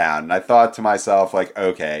game in town. And I thought to myself, like,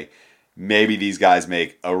 okay, maybe these guys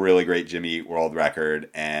make a really great Jimmy Eat World record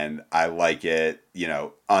and I like it,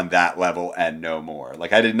 on that level and no more.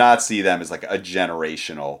 Like, I did not see them as like a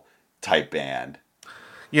generational type band.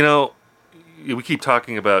 We keep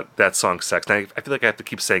talking about that song Sex. And I feel like I have to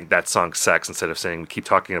keep saying that song Sex instead of saying we keep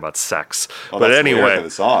talking about sex. Well, but that's anyway, the lyric of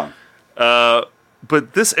the song.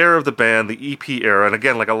 But this era of the band, the EP era, and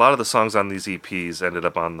again, like a lot of the songs on these EPs ended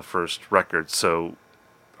up on the first record, so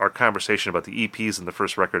our conversation about the EPs and the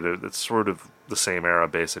first record, it's sort of the same era,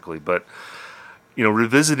 basically. But,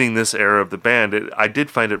 revisiting this era of the band, I did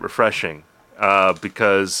find it refreshing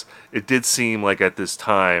because it did seem like at this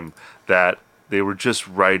time that they were just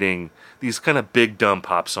writing these kind of big, dumb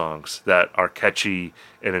pop songs that are catchy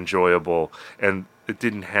and enjoyable, and it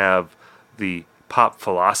didn't have the pop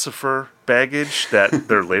philosopher baggage that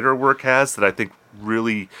their later work has that I think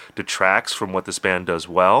really detracts from what this band does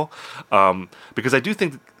well. Because I do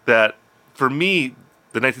think that, for me,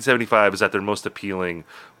 the 1975 is at their most appealing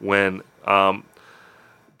when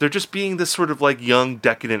They're just being this sort of like young,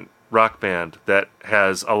 decadent rock band that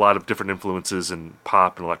has a lot of different influences in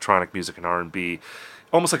pop and electronic music and R&B,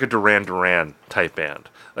 almost like a Duran Duran type band.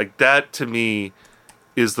 Like that to me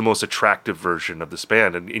is the most attractive version of this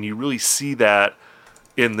band, and you really see that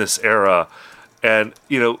in this era. And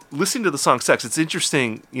listening to the song "Sex," it's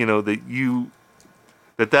interesting,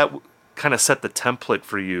 that kind of set the template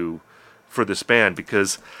for you for this band,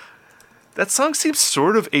 because that song seems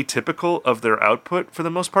sort of atypical of their output for the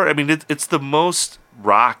most part. I mean, it's the most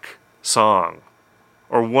rock song,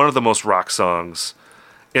 or one of the most rock songs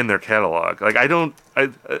in their catalog. Like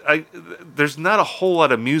there's not a whole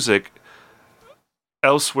lot of music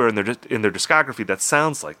elsewhere in their discography that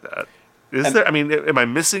sounds like that. Is there? I mean, am I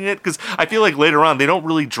missing it? Because I feel like later on they don't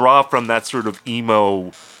really draw from that sort of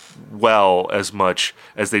emo well as much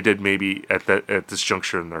as they did maybe at this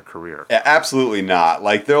juncture in their career. Yeah, absolutely not.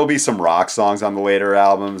 Like there'll be some rock songs on the later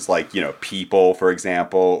albums, like People, for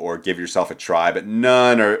example, or Give Yourself a Try, but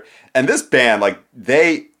none are. And this band, like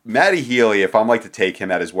Matty Healy, if I'm like to take him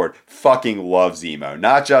at his word, fucking loves emo.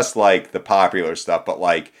 Not just like the popular stuff, but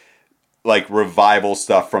like revival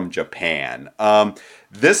stuff from Japan.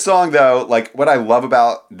 This song though, like what I love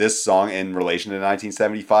about this song in relation to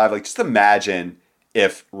 1975, like just imagine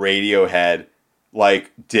if Radiohead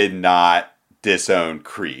like did not disown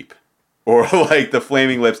Creep, or like the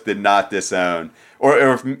Flaming Lips did not disown, or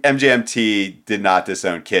if MGMT did not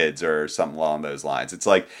disown Kids or something along those lines. It's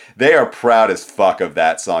like they are proud as fuck of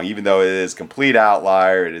that song, even though it is a complete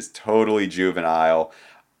outlier. It is totally juvenile.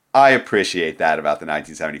 I appreciate that about the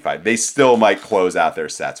 1975. They still might close out their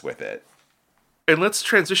sets with it. And let's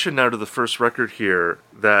transition now to the first record here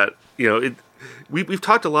that, we've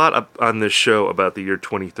talked a lot on this show about the year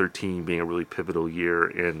 2013 being a really pivotal year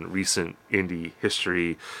in recent indie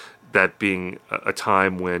history, that being a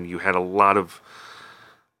time when you had a lot of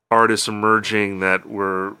artists emerging that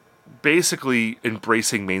were basically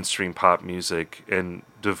embracing mainstream pop music and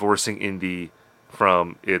divorcing indie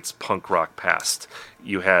from its punk rock past.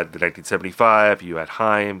 You had the 1975, you had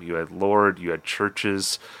Haim, you had Lorde, you had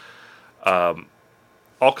Churches,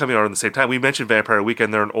 all coming out at the same time. We mentioned Vampire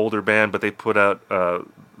Weekend. They're an older band, but they put out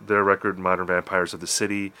their record Modern Vampires of the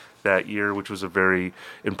City that year, which was a very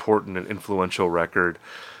important and influential record.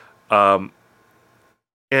 And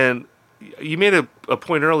you made a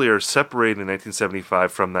point earlier separating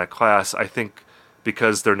 1975 from that class, I think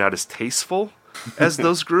because they're not as tasteful as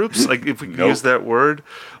those groups, like if we can use that word,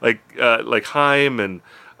 like Haim and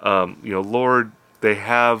Lorde, they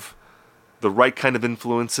have the right kind of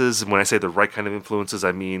influences. And when I say the right kind of influences,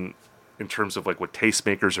 I mean in terms of like what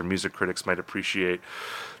tastemakers or music critics might appreciate.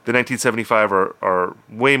 The 1975 are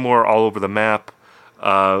way more all over the map.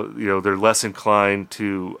 They're less inclined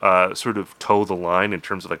to sort of toe the line in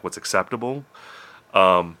terms of like what's acceptable,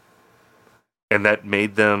 and that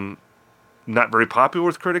made them not very popular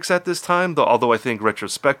with critics at this time, although I think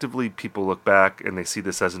retrospectively people look back and they see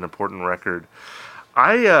this as an important record.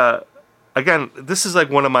 Again, this is like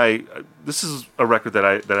this is a record that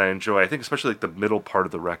I enjoy. I think especially like the middle part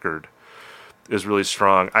of the record is really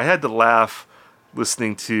strong. I had to laugh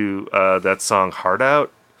listening to that song Hard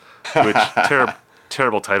Out, which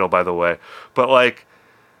terrible title, by the way. But like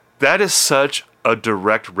that is such a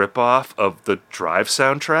direct ripoff of the Drive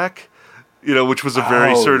soundtrack. Which was a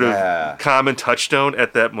very of common touchstone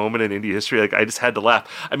at that moment in indie history. Like, I just had to laugh.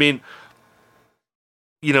 I mean,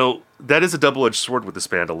 that is a double-edged sword with this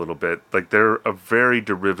band a little bit. Like, they're a very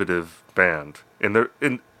derivative band.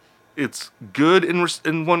 And it's good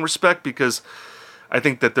in one respect because I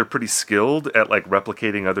think that they're pretty skilled at, like,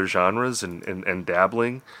 replicating other genres and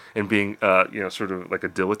dabbling and being, sort of like a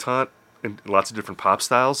dilettante in lots of different pop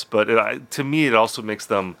styles. But to me, it also makes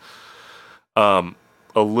them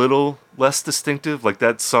a little less distinctive. Like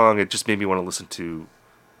that song, it just made me want to listen to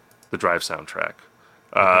the Drive soundtrack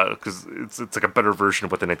because it's like a better version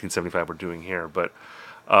of what the 1975 were doing here. But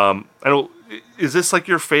I don't. Is this like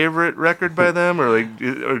your favorite record by them, or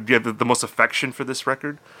do you have the most affection for this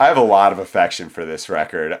record? I have a lot of affection for this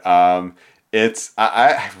record. I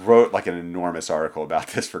wrote like an enormous article about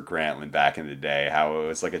this for Grantland back in the day. How it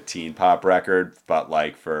was like a teen pop record, but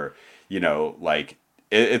like for like.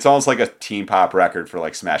 It's almost like a teen pop record for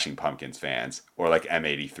like Smashing Pumpkins fans or like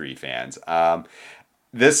M83 fans.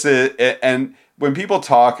 This is, and when people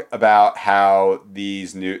talk about how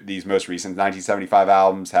these most recent 1975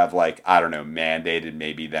 albums have like, I don't know, mandated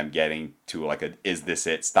maybe them getting to like a Is This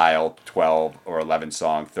It style 12 or 11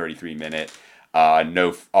 song, 33-minute,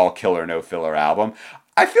 no all killer, no filler album.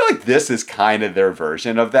 I feel like this is kind of their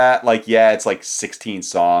version of that. Like, yeah, it's like 16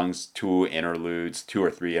 songs, 2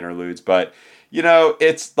 or 3 interludes, but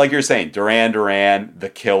it's like you're saying, Duran Duran, The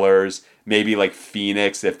Killers, maybe like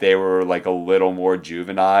Phoenix if they were like a little more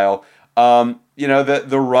juvenile.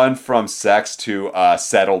 The run from Sex to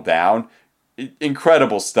Settle Down,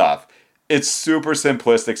 incredible stuff. It's super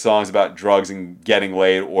simplistic songs about drugs and getting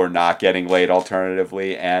laid or not getting laid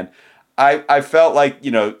alternatively. And I felt like,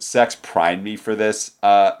 Sex primed me for this,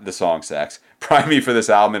 the song Sex, primed me for this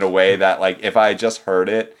album in a way that, like, if I had just heard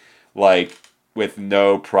it, like, with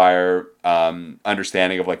no prior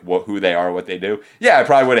understanding of, like, who they are, what they do, yeah, I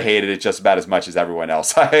probably would have hated it just about as much as everyone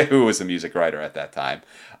else who was a music writer at that time.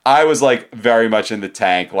 I was, like, very much in the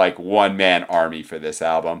tank, like, one-man army for this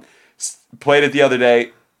album. Played it the other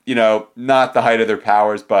day, not the height of their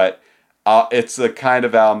powers, but it's the kind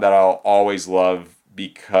of album that I'll always love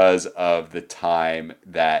because of the time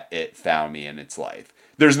that it found me in its life.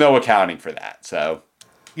 There's no accounting for that, so.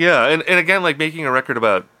 Yeah, and again, like, making a record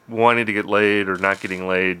about wanting to get laid or not getting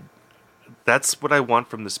laid, that's what I want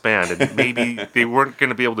from this band. And maybe they weren't going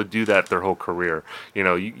to be able to do that their whole career.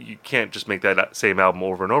 You can't just make that same album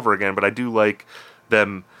over and over again, but I do like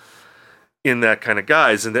them in that kind of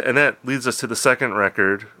guise. And that leads us to the second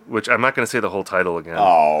record, which I'm not going to say the whole title again.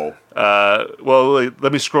 Oh. Well,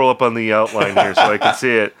 let me scroll up on the outline here so I can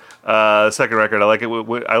see it. Second record, I like it.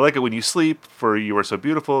 I like it when you sleep. For you are so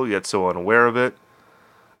beautiful, yet so unaware of it.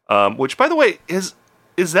 Which, by the way,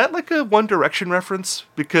 is that like a One Direction reference?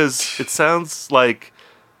 Because it sounds like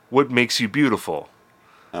what makes you beautiful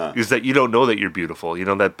is that you don't know that you're beautiful.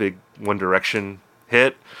 That big One Direction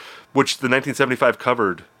hit, which the 1975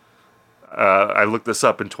 covered. I looked this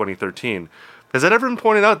up in 2013. Has that ever been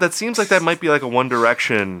pointed out? That seems like that might be like a One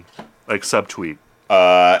Direction like subtweet.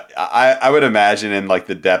 I would imagine in like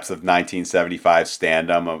the depths of 1975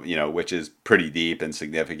 standum, which is pretty deep and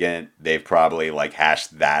significant, they've probably like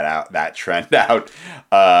hashed that trend out,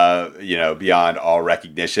 beyond all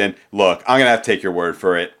recognition. Look, I'm gonna have to take your word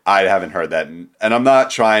for it. I haven't heard that, and I'm not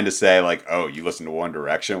trying to say like, oh, you listen to One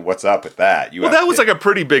Direction. What's up with that? That was like a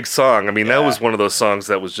pretty big song. I mean, That was one of those songs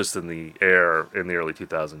that was just in the air in the early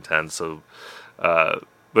 2010s. So,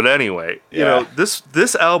 but anyway,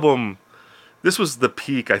 this album. This was the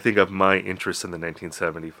peak, I think, of my interest in the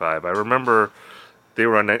 1975. I remember they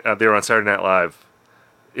were on Saturday Night Live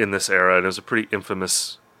in this era, and it was a pretty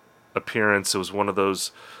infamous appearance. It was one of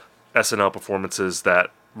those SNL performances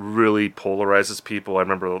that really polarizes people. I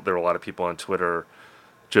remember there were a lot of people on Twitter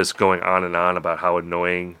just going on and on about how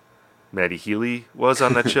annoying Matty Healy was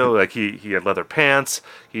on that show. Like he had leather pants,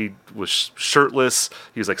 he was shirtless,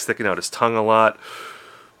 he was like sticking out his tongue a lot,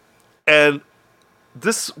 and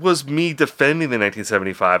this was me defending the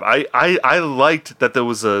 1975. I liked that there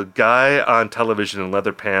was a guy on television in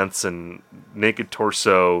leather pants and naked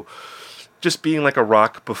torso just being like a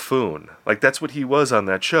rock buffoon. Like, that's what he was on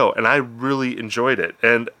that show. And I really enjoyed it.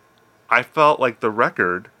 And I felt like the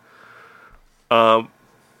record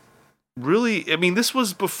really, I mean, this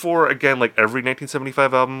was before, again, like every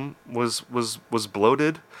 1975 album was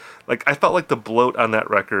bloated. Like, I felt like the bloat on that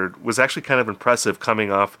record was actually kind of impressive,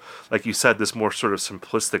 coming off, like you said, this more sort of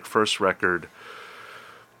simplistic first record.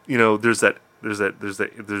 There's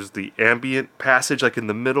the ambient passage, like in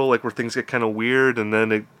the middle, like where things get kind of weird, and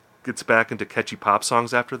then it gets back into catchy pop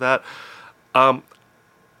songs after that.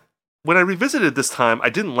 When I revisited this time, I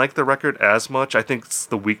didn't like the record as much. I think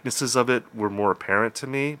the weaknesses of it were more apparent to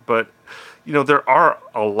me, but there are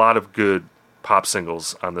a lot of good pop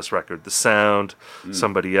singles on this record. The Sound,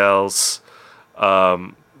 Somebody Else,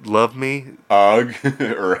 Love Me, Ugh,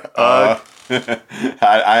 or Ugh.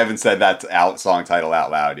 I haven't said that song title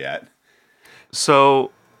out loud yet.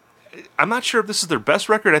 So I'm not sure if this is their best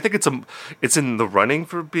record. I think it's in the running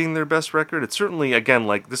for being their best record. It's certainly, again,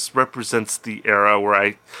 like, this represents the era where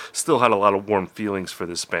I still had a lot of warm feelings for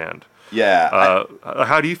this band. Yeah.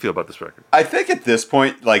 How do you feel about this record? I think at this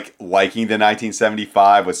point, like, liking the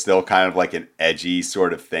 1975 was still kind of like an edgy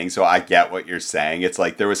sort of thing. So I get what you're saying. It's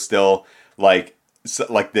like there was still like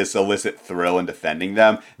this illicit thrill in defending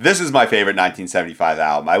them. This is my favorite 1975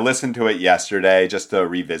 album. I listened to it yesterday just to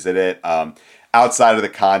revisit it. Outside of the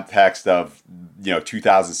context of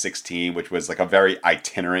 2016, which was like a very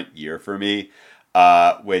itinerant year for me,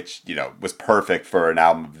 which was perfect for an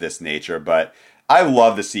album of this nature, but I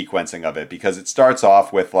love the sequencing of it because it starts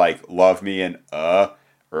off with like Love Me and or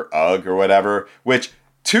Ugh or whatever, which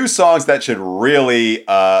two songs that should really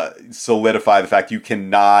solidify the fact you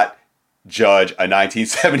cannot judge a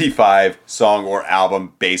 1975 song or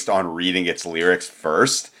album based on reading its lyrics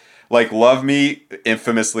first. Like, Love Me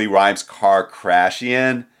infamously rhymes car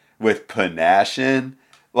crashin' with panashin'.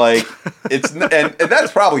 Like, it's and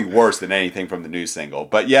that's probably worse than anything from the new single.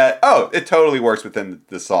 But yet, it totally works within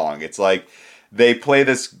the song. It's like they play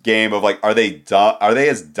this game of like, are they dumb? Are they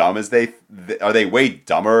as dumb as are they way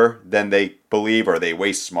dumber than they believe? Or are they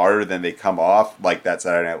way smarter than they come off? Like that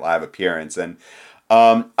Saturday Night Live appearance. And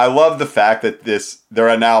I love the fact that they're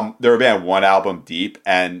a band one album deep,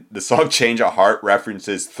 and the song "Change of Heart"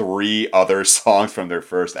 references 3 other songs from their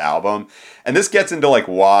first album, and this gets into like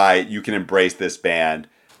why you can embrace this band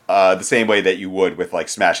the same way that you would with like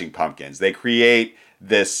Smashing Pumpkins. They create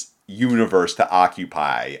this universe to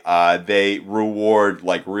occupy. They reward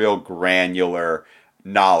like real granular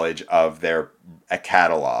knowledge of their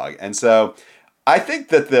catalog, and so I think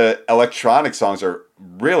that the electronic songs are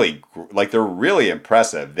really they're really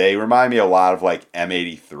impressive. They remind me a lot of like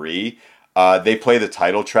M83. They play the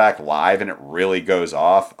title track live and it really goes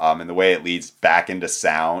off. And the way it leads back into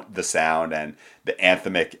the sound and the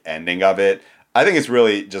anthemic ending of it, I think it's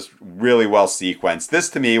really just really well sequenced. This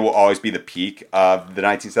to me will always be the peak of the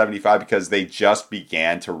 1975 because they just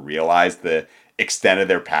began to realize the extent of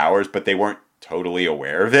their powers, but they weren't totally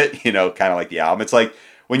aware of it, kind of like the album. It's like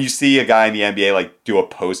when you see a guy in the NBA like do a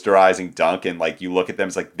posterizing dunk and like you look at them,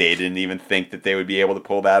 it's like they didn't even think that they would be able to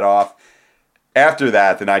pull that off. After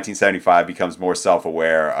that, the 1975 becomes more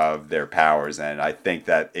self-aware of their powers, and I think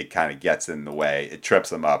that it kind of gets in the way. It trips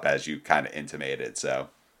them up, as you kind of intimated. So,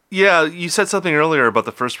 yeah, you said something earlier about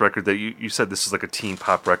the first record that you said this is like a teen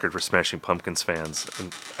pop record for Smashing Pumpkins fans,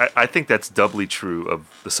 and I think that's doubly true of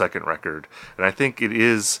the second record, and I think it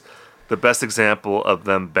is the best example of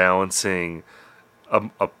them balancing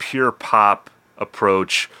a pure pop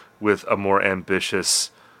approach with a more ambitious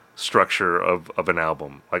structure of an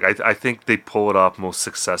album. Like I think they pull it off most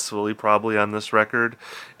successfully probably on this record.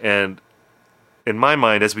 And in my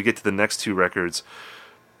mind, as we get to the next 2 records,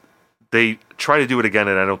 they try to do it again,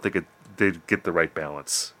 and I don't think they get the right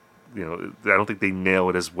balance. I don't think they nail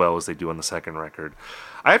it as well as they do on the second record.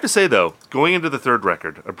 I have to say, though, going into the third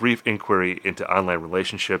record, A Brief Inquiry into Online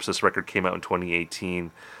Relationships, this record came out in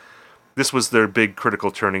 2018. This was their big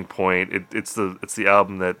critical turning point. It's the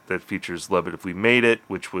album that features Love It If We Made It,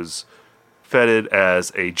 which was feted as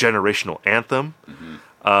a generational anthem.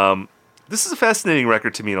 Mm-hmm. This is a fascinating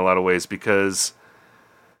record to me in a lot of ways because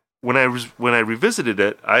when I revisited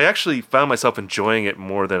it, I actually found myself enjoying it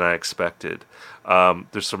more than I expected.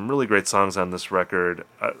 There's some really great songs on this record.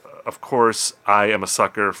 Of course, I am a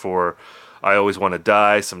sucker for I Always Want to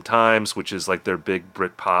Die Sometimes, which is like their big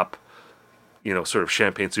Britpop, sort of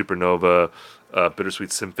Champagne Supernova,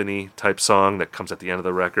 Bittersweet Symphony type song that comes at the end of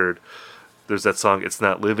the record. There's that song, It's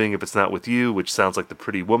Not Living If It's Not With You, which sounds like the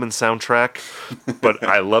Pretty Woman soundtrack. But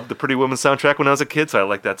I loved the Pretty Woman soundtrack when I was a kid, so I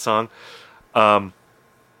like that song.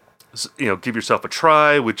 Give Yourself a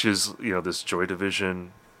Try, which is, this Joy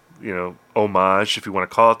Division, homage, if you want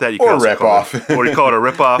to call it that. You or a rip-off. Or you call it a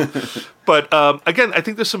rip-off. But, again, I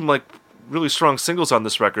think there's some, really strong singles on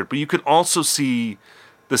this record, but you can also see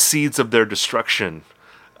the seeds of their destruction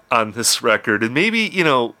on this record. And maybe,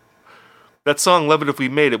 that song, Love It If We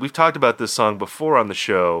Made It, we've talked about this song before on the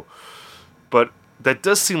show, but that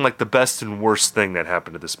does seem like the best and worst thing that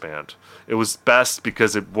happened to this band. It was best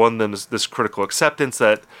because it won them this critical acceptance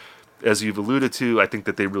that, as you've alluded to, I think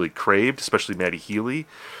that they really craved, especially Matty Healy.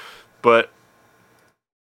 But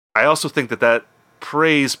I also think that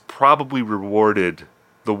praise probably rewarded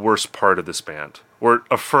the worst part of this band, or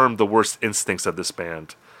affirmed the worst instincts of this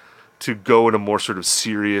band to go in a more sort of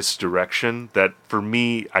serious direction that, for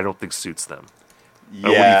me, I don't think suits them. Yeah.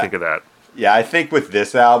 What do you think of that? Yeah, I think with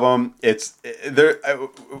this album, it's there.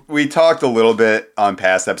 We talked a little bit on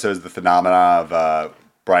past episodes of the phenomenon of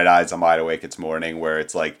Bright Eyes, I'm Wide Awake, It's Morning, where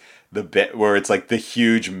it's like the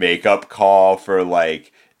huge makeup call for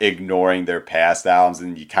like ignoring their past albums,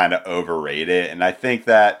 and you kind of overrate it. And I think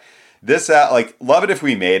that this Love It If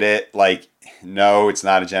We Made It, no, it's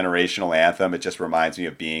not a generational anthem. It just reminds me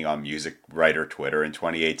of being on Music Writer Twitter in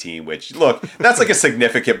 2018, which, look, that's like a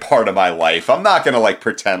significant part of my life. I'm not going to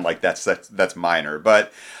pretend like that's minor.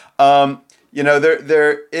 But, with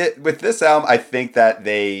this album, I think that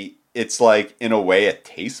it's in a way a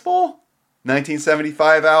tasteful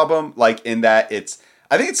 1975 album, in that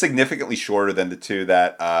I think it's significantly shorter than the 2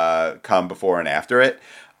 that come before and after it.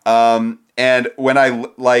 And when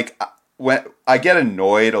I get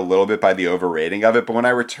annoyed a little bit by the overrating of it, but when I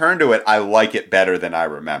return to it, I like it better than I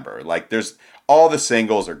remember. There's all the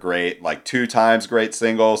singles are great, 2 times great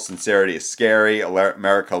singles. Sincerity Is Scary,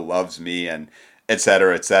 America Loves Me, and et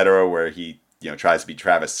cetera, where he tries to be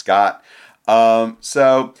Travis Scott.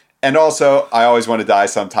 And also, I Always Want to Die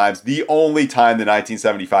Sometimes. The only time the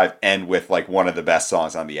 1975 end with one of the best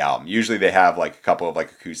songs on the album. Usually they have a couple of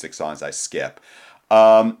acoustic songs I skip.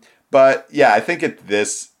 But yeah, I think at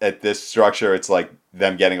this structure, it's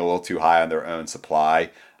them getting a little too high on their own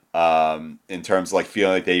supply. in terms of like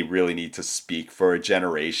feeling like they really need to speak for a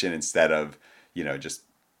generation instead of, just,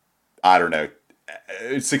 I don't know,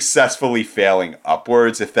 successfully failing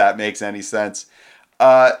upwards, if that makes any sense.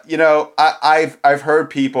 I've heard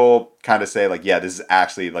people kind of say like, yeah, this is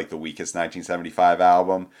actually like the weakest 1975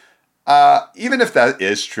 album. Even if that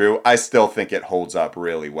is true, I still think it holds up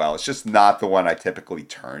really well. It's just not the one I typically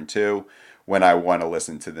turn to when I want to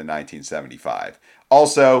listen to the 1975.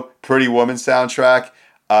 Also, Pretty Woman soundtrack.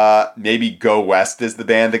 Maybe Go West is the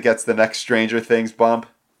band that gets the next Stranger Things bump.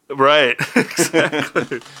 Right,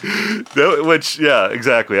 exactly. Which, yeah,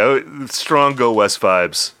 exactly. Strong Go West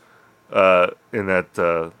vibes in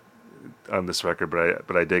that on this record,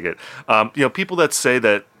 but I dig it. People that say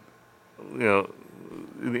that,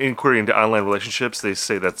 in inquiry into online relationships, they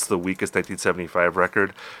say that's the weakest 1975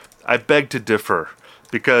 record. I beg to differ,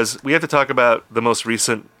 because we have to talk about the most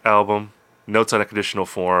recent album, Notes on a Conditional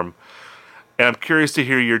Form, and I'm curious to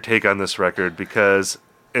hear your take on this record, because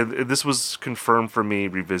this was confirmed for me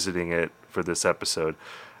revisiting it for this episode.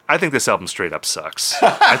 I think this album straight up sucks.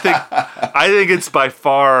 I think it's by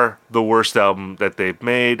far the worst album that they've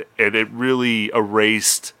made, and it really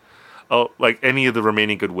erased like any of the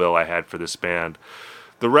remaining goodwill I had for this band.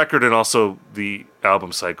 The record and also the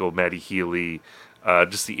album cycle, Matty Healy,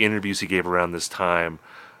 just the interviews he gave around this time,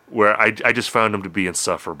 where I just found him to be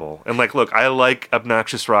insufferable. And like, look, I like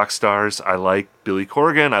obnoxious rock stars. I like Billy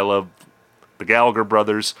Corgan. I love the Gallagher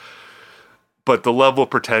brothers. But the level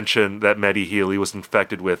of pretension that Matty Healy was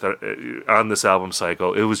infected with on this album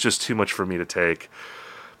cycle, it was just too much for me to take.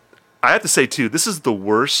 I have to say, too, this is the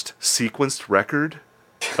worst sequenced record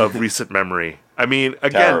of recent memory. I mean,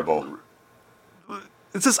 again, terrible.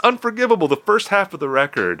 It's just unforgivable. The first half of the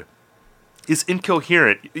record is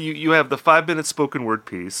incoherent. You have the 5-minute spoken word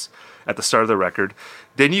piece at the start of the record.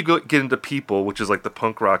 Then you get into People, which is like the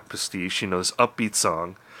punk rock pastiche, this upbeat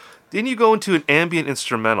song. Then you go into an ambient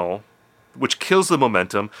instrumental, which kills the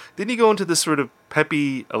momentum. Then you go into this sort of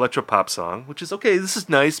peppy electropop song, which is, okay, this is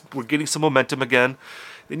nice. We're getting some momentum again.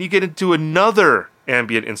 Then you get into another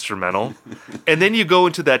ambient instrumental. And then you go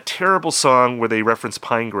into that terrible song where they reference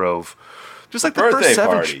Pine Grove. Just like the first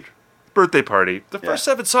seven... Birthday Party. The first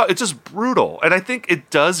 7 songs, it's just brutal. And I think it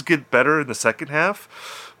does get better in the second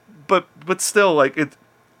half. But still, like, it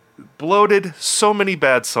bloated. So many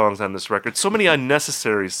bad songs on this record. So many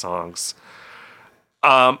unnecessary songs.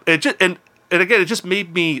 It just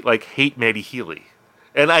made me, like, hate Matty Healy.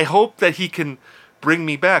 And I hope that he can bring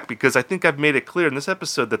me back, because I think I've made it clear in this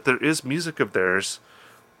episode that there is music of theirs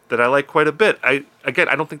that I like quite a bit. I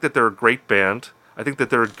don't think that they're a great band. I think that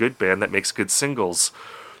they're a good band that makes good singles.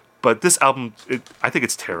 But this album, I think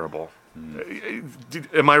it's terrible.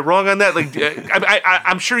 Am I wrong on that? Like,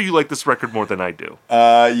 I'm sure you like this record more than I do.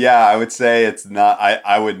 Yeah, I would say it's not.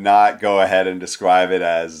 I would not go ahead and describe it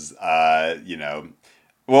as, Well,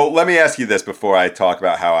 let me ask you this before I talk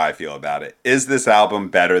about how I feel about it. Is this album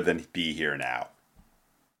better than Be Here Now?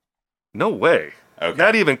 No way. Okay.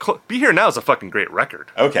 Not even Be Here Now is a fucking great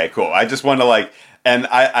record. Okay, cool. I just want to like. And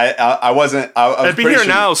I wasn't. I was and Be Here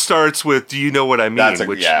Now starts with "Do You Know What I Mean?"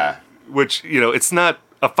 Which it's not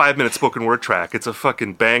a 5-minute spoken word track. It's a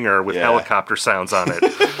fucking banger with helicopter sounds on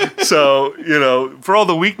it. So for all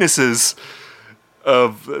the weaknesses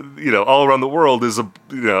of All Around the World is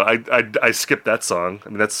I skipped that song. I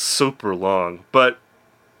mean, that's super long, but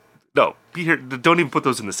no, Be Here. Don't even put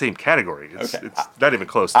those in the same category. It's not even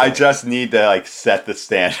close. I just need to like set the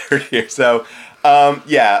standard here. So.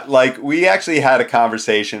 Like we actually had a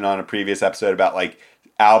conversation on a previous episode about like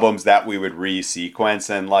albums that we would re-sequence,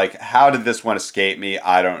 and like how did this one escape me?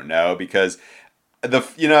 I don't know, because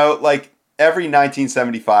like every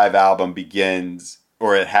 1975 album begins,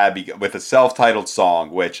 or it had with a self-titled song,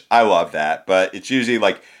 which I love that, but it's usually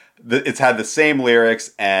like it's had the same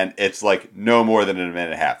lyrics and it's like no more than a minute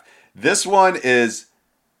and a half. This one is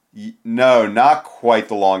no, not quite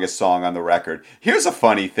the longest song on the record. Here's a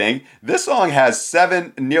funny thing. This song has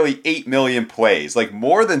nearly 8 million plays, like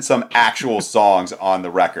more than some actual songs on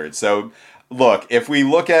the record. So look, if we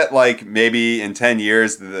look at like maybe in 10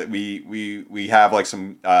 years that we have like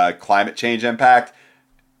some climate change impact,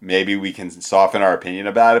 maybe we can soften our opinion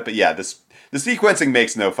about it. But yeah, the sequencing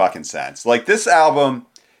makes no fucking sense. Like this album,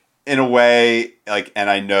 in a way, like, and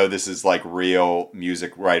I know this is like real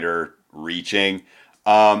music writer reaching.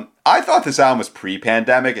 I thought this album was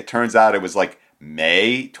pre-pandemic. It turns out it was like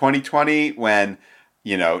May 2020 when,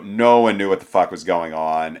 no one knew what the fuck was going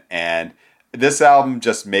on. And this album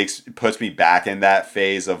just puts me back in that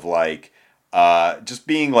phase of like, just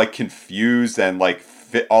being like confused and like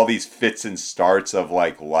all these fits and starts of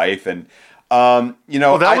like life. And, Well,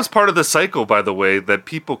 that was part of the cycle, by the way, that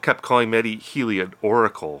people kept calling Matty Healy an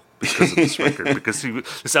oracle because of this record, because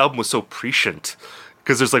this album was so prescient.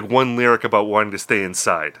 Because there's like one lyric about wanting to stay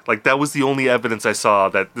inside. Like that was the only evidence I saw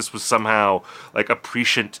that this was somehow like a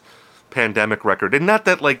prescient pandemic record. And not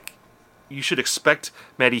that like you should expect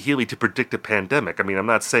Matty Healy to predict a pandemic. I mean, I'm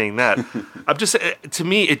not saying that. I'm just, to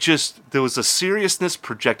me, there was a seriousness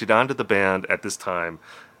projected onto the band at this time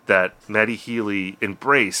that Matty Healy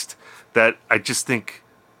embraced that I just think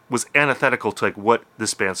was antithetical to like what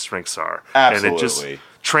this band's strengths are. Absolutely. And it just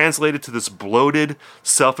translated to this bloated,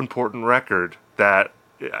 self-important record that,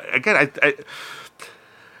 again,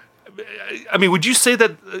 I mean, would you say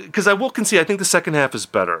that, because I will concede, I think the second half is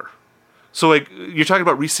better. So, like, you're talking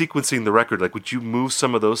about resequencing the record. Like, would you move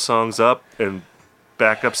some of those songs up and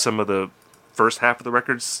back up some of the first half of the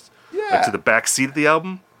records like, to the back seat of the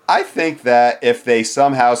album? I think that if they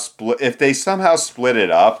somehow split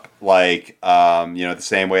it up, like the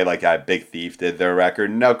same way like Big Thief did their record.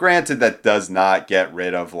 Now, granted, that does not get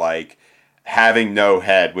rid of like Having No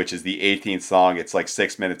Head, which is the 18th song. It's like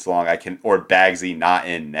 6 minutes long. Or Bagsy Not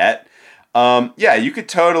In Net. You could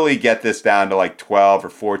totally get this down to like 12 or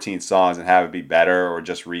 14 songs and have it be better, or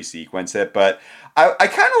just resequence it. But I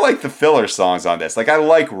kind of like the filler songs on this. Like I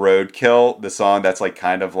like Roadkill, the song that's like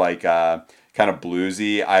kind of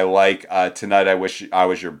bluesy. I like Tonight I Wish I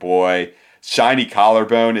Was Your Boy. Shiny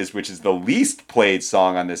Collarbone which is the least played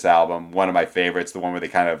song on this album. One of my favorites, the one where they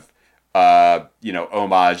kind of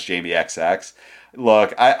homage Jamie XX.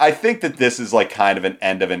 Look, I think that this is like kind of an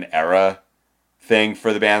end of an era thing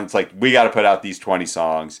for the band. It's like, we got to put out these 20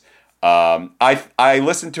 songs. I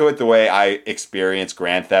listen to it the way I experience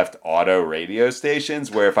Grand Theft Auto radio stations,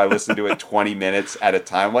 where if I listen to it 20 minutes at a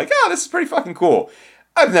time, I'm like, oh, this is pretty fucking cool.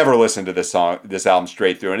 I've never listened to this album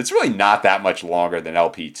straight through, and it's really not that much longer than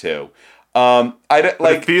LP2.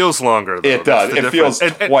 It feels longer, though. It does. It feels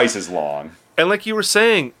twice as long. And like you were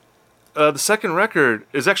saying, the second record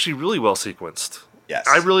is actually really well sequenced. Yes.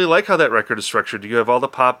 I really like how that record is structured. You have all the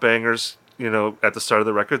pop bangers, at the start of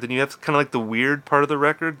the record. Then you have kind of like the weird part of the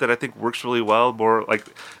record that I think works really well, more like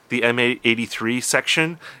the M83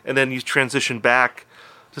 section. And then you transition back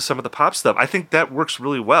to some of the pop stuff. I think that works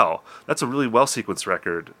really well. That's a really well sequenced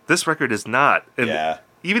record. This record is not. And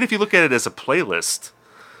even if you look at it as a playlist,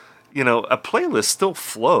 a playlist still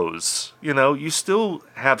flows. You still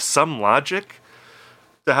have some logic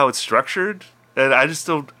to how it's structured. And I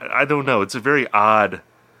don't know. It's a very odd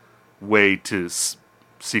way to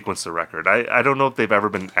sequence the record. I don't know if they've ever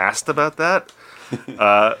been asked about that.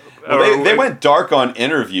 They went dark on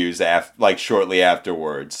interviews shortly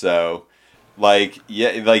afterwards. So, that's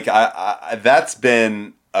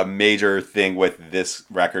been a major thing with this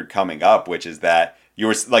record coming up, which is that it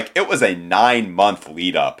was a 9-month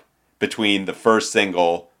lead up between the first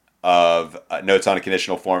single of Notes on a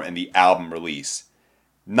Conditional Form and the album release.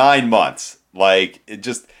 9 months. Like, it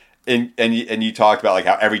just... And you talked about like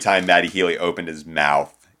how every time Matty Healy opened his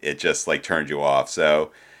mouth, it just like turned you off.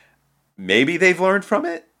 So maybe they've learned from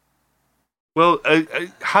it. Well,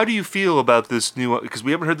 how do you feel about this new? Because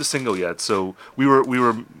we haven't heard the single yet. So we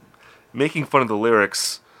were making fun of the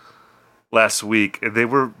lyrics last week, and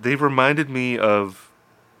they reminded me of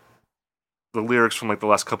the lyrics from like the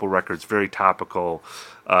last couple records. Very topical,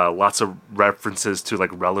 lots of references to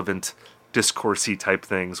like relevant discoursey type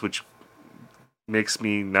things, which makes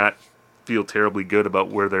me not feel terribly good about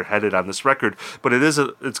where they're headed on this record. But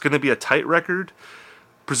it's going to be a tight record,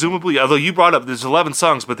 presumably. Although you brought up there's 11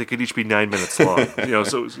 songs, but they could each be 9 minutes long.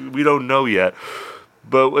 So we don't know yet.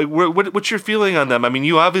 But like, what's your feeling on them? I mean,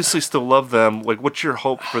 you obviously still love them. Like, what's your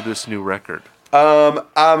hope for this new record?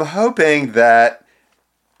 I'm hoping that.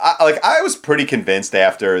 I was pretty convinced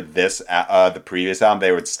after this, the previous album,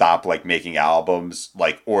 they would stop like making albums,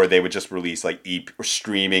 or they would just release like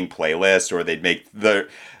streaming playlists, or they'd make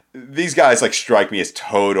these guys like strike me as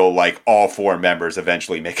total like all 4 members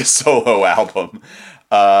eventually make a solo album,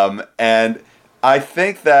 and I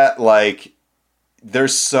think that like they're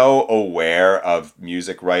so aware of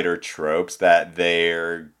music writer tropes that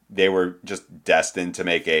they were just destined to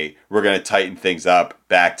make we're going to tighten things up,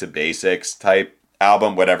 back to basics type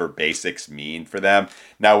album, whatever basics mean for them.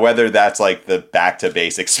 Now, whether that's like the Back to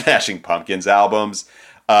Basics Smashing Pumpkins albums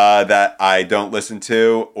that I don't listen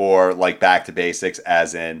to, or like Back to Basics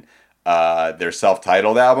as in their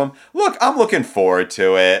self-titled album, look, I'm looking forward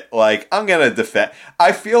to it. Like, I'm gonna defend.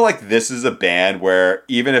 I feel like this is a band where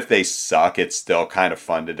even if they suck, it's still kind of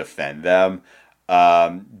fun to defend them,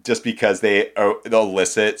 just because they'll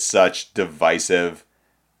elicit such divisive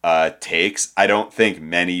takes. I don't think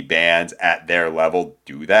many bands at their level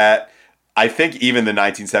do that. I think even the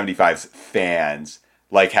 1975's fans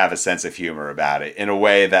like have a sense of humor about it in a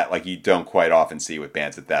way that like you don't quite often see with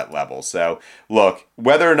bands at that level. So look,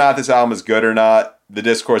 whether or not this album is good or not, the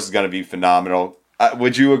discourse is going to be phenomenal.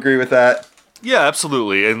 Would you agree with that? Yeah,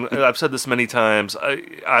 absolutely. And I've said this many times.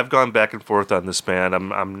 I've gone back and forth on this band.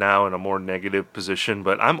 I'm now in a more negative position,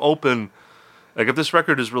 but I'm open. Like, if this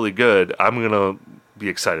record is really good, I'm going to be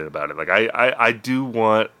excited about it. Like, I do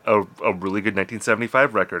want a really good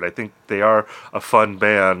 1975 record. I think they are a fun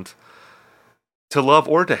band to love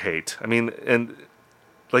or to hate. I mean, and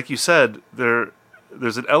like you said,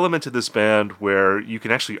 there's an element to this band where you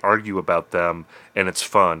can actually argue about them, and it's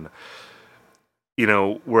fun. You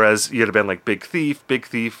know, whereas you had a band like Big Thief. Big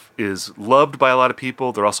Thief is loved by a lot of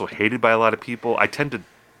people. They're also hated by a lot of people. I tend to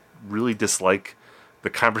really dislike the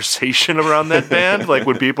conversation around that band. Like,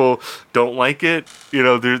 when people don't like it, you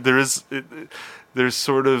know, there's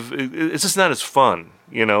sort of, it's just not as fun,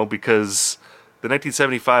 you know, because the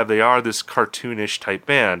 1975, they are this cartoonish type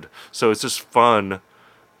band. So it's just fun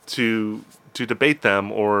to debate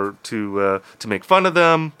them, or to make fun of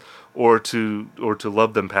them, or to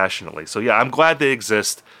love them passionately. So yeah, I'm glad they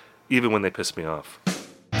exist, even when they piss me off.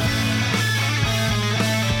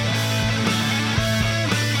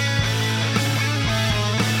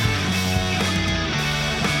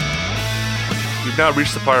 We've now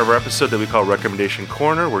reached the part of our episode that we call Recommendation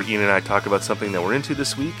Corner, where Ian and I talk about something that we're into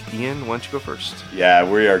this week. Ian, why don't you go first? Yeah,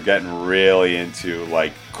 we are getting really into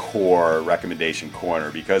like core Recommendation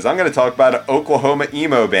Corner, because I'm going to talk about an Oklahoma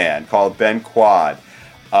emo band called Ben Quad.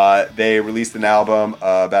 They released an album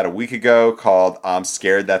about a week ago called I'm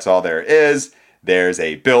Scared That's All There Is. There's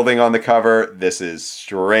a building on the cover. This is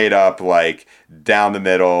straight up like down the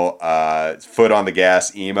middle, foot on the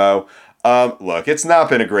gas emo. Look, it's not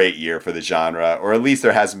been a great year for the genre, or at least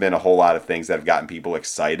there hasn't been a whole lot of things that have gotten people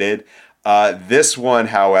excited. This one,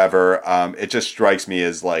 however, it just strikes me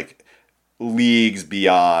as like leagues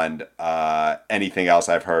beyond anything else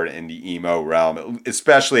I've heard in the emo realm,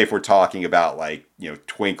 especially if we're talking about like, you know,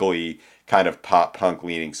 twinkly kind of pop punk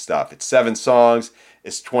leaning stuff. It's 7 songs.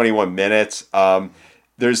 It's 21 minutes.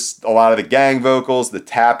 There's a lot of the gang vocals, the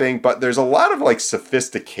tapping, but there's a lot of like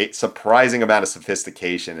surprising amount of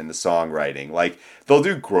sophistication in the songwriting. Like, they'll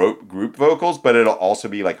do group vocals, but it'll also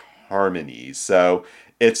be like harmonies. So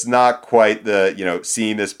it's not quite the, you know,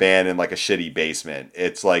 seeing this band in like a shitty basement.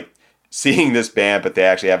 It's like seeing this band, but they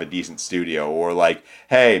actually have a decent studio. Or like,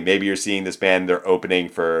 hey, maybe you're seeing this band, they're opening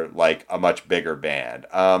for like a much bigger band.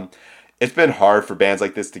 It's been hard for bands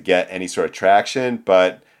like this to get any sort of traction,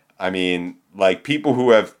 but I mean, like, people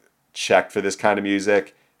who have checked for this kind of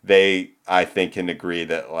music, they, I think, can agree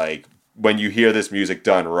that, like, when you hear this music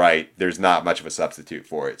done right, there's not much of a substitute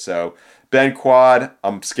for it. So, Ben Quad,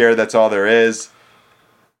 I'm Scared That's All There Is.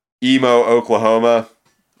 Emo Oklahoma,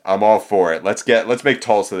 I'm all for it. Let's make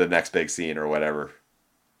Tulsa the next big scene or whatever.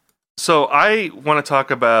 So I want to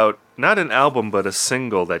talk about not an album, but a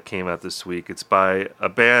single that came out this week. It's by a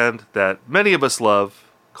band that many of us love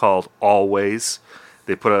called Always.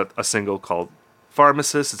 They put out a single called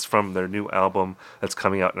Pharmacist. It's from their new album that's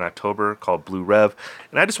coming out in October called Blue Rev.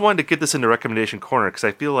 And I just wanted to get this into Recommendation Corner because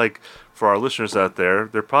I feel like for our listeners out there,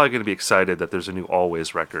 they're probably going to be excited that there's a new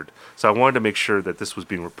Always record. So I wanted to make sure that this was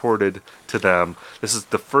being reported to them. This is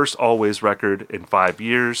the first Always record in 5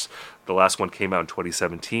 years. The last one came out in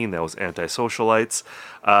 2017. That was Antisocialites.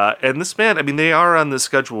 And this band, I mean, they are on the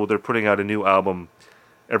schedule. They're putting out a new album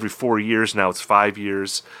every 4 years now. It's 5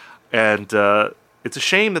 years. And it's a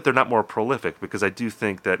shame that they're not more prolific, because I do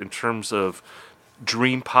think that in terms of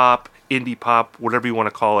dream pop, indie pop, whatever you want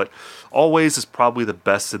to call it, Always is probably the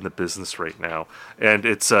best in the business right now. And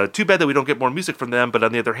it's too bad that we don't get more music from them, but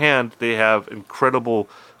on the other hand, they have incredible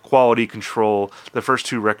quality control. The first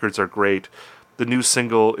 2 records are great. The new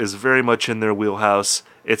single is very much in their wheelhouse.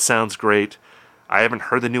 It sounds great. I haven't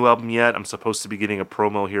heard the new album yet. I'm supposed to be getting a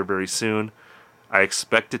promo here very soon. I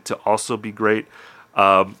expect it to also be great.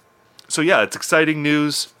 So yeah, it's exciting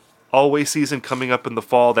news. Always season coming up in the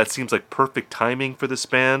fall. That seems like perfect timing for this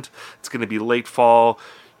band. It's going to be late fall.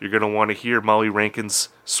 You're going to want to hear Molly Rankin's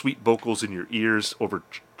sweet vocals in your ears over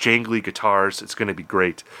jangly guitars. It's going to be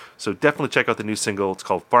great. So definitely check out the new single. It's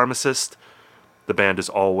called Pharmacist. The band is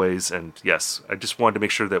Always. And yes, I just wanted to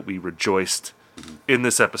make sure that we rejoiced in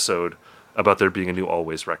this episode about there being a new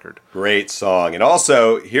Always record. Great song. And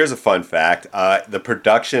also, here's a fun fact. The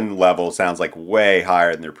production level sounds like way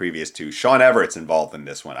higher than their previous 2. Sean Everett's involved in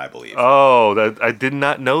this one, I believe. Oh, I did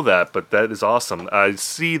not know that, but that is awesome. I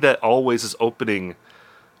see that Always is opening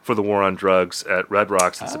for the War on Drugs at Red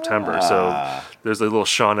Rocks in September. So there's a little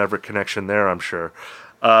Sean Everett connection there, I'm sure.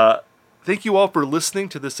 Thank you all for listening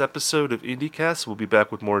to this episode of IndieCast. We'll be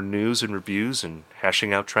back with more news and reviews and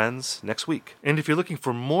hashing out trends next week. And if you're looking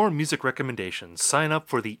for more music recommendations, sign up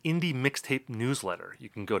for the Indie Mixtape newsletter. You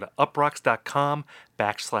can go to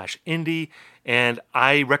uprocks.com/indie, and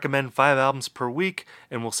I recommend 5 albums per week,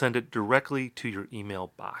 and we'll send it directly to your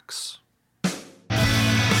email box.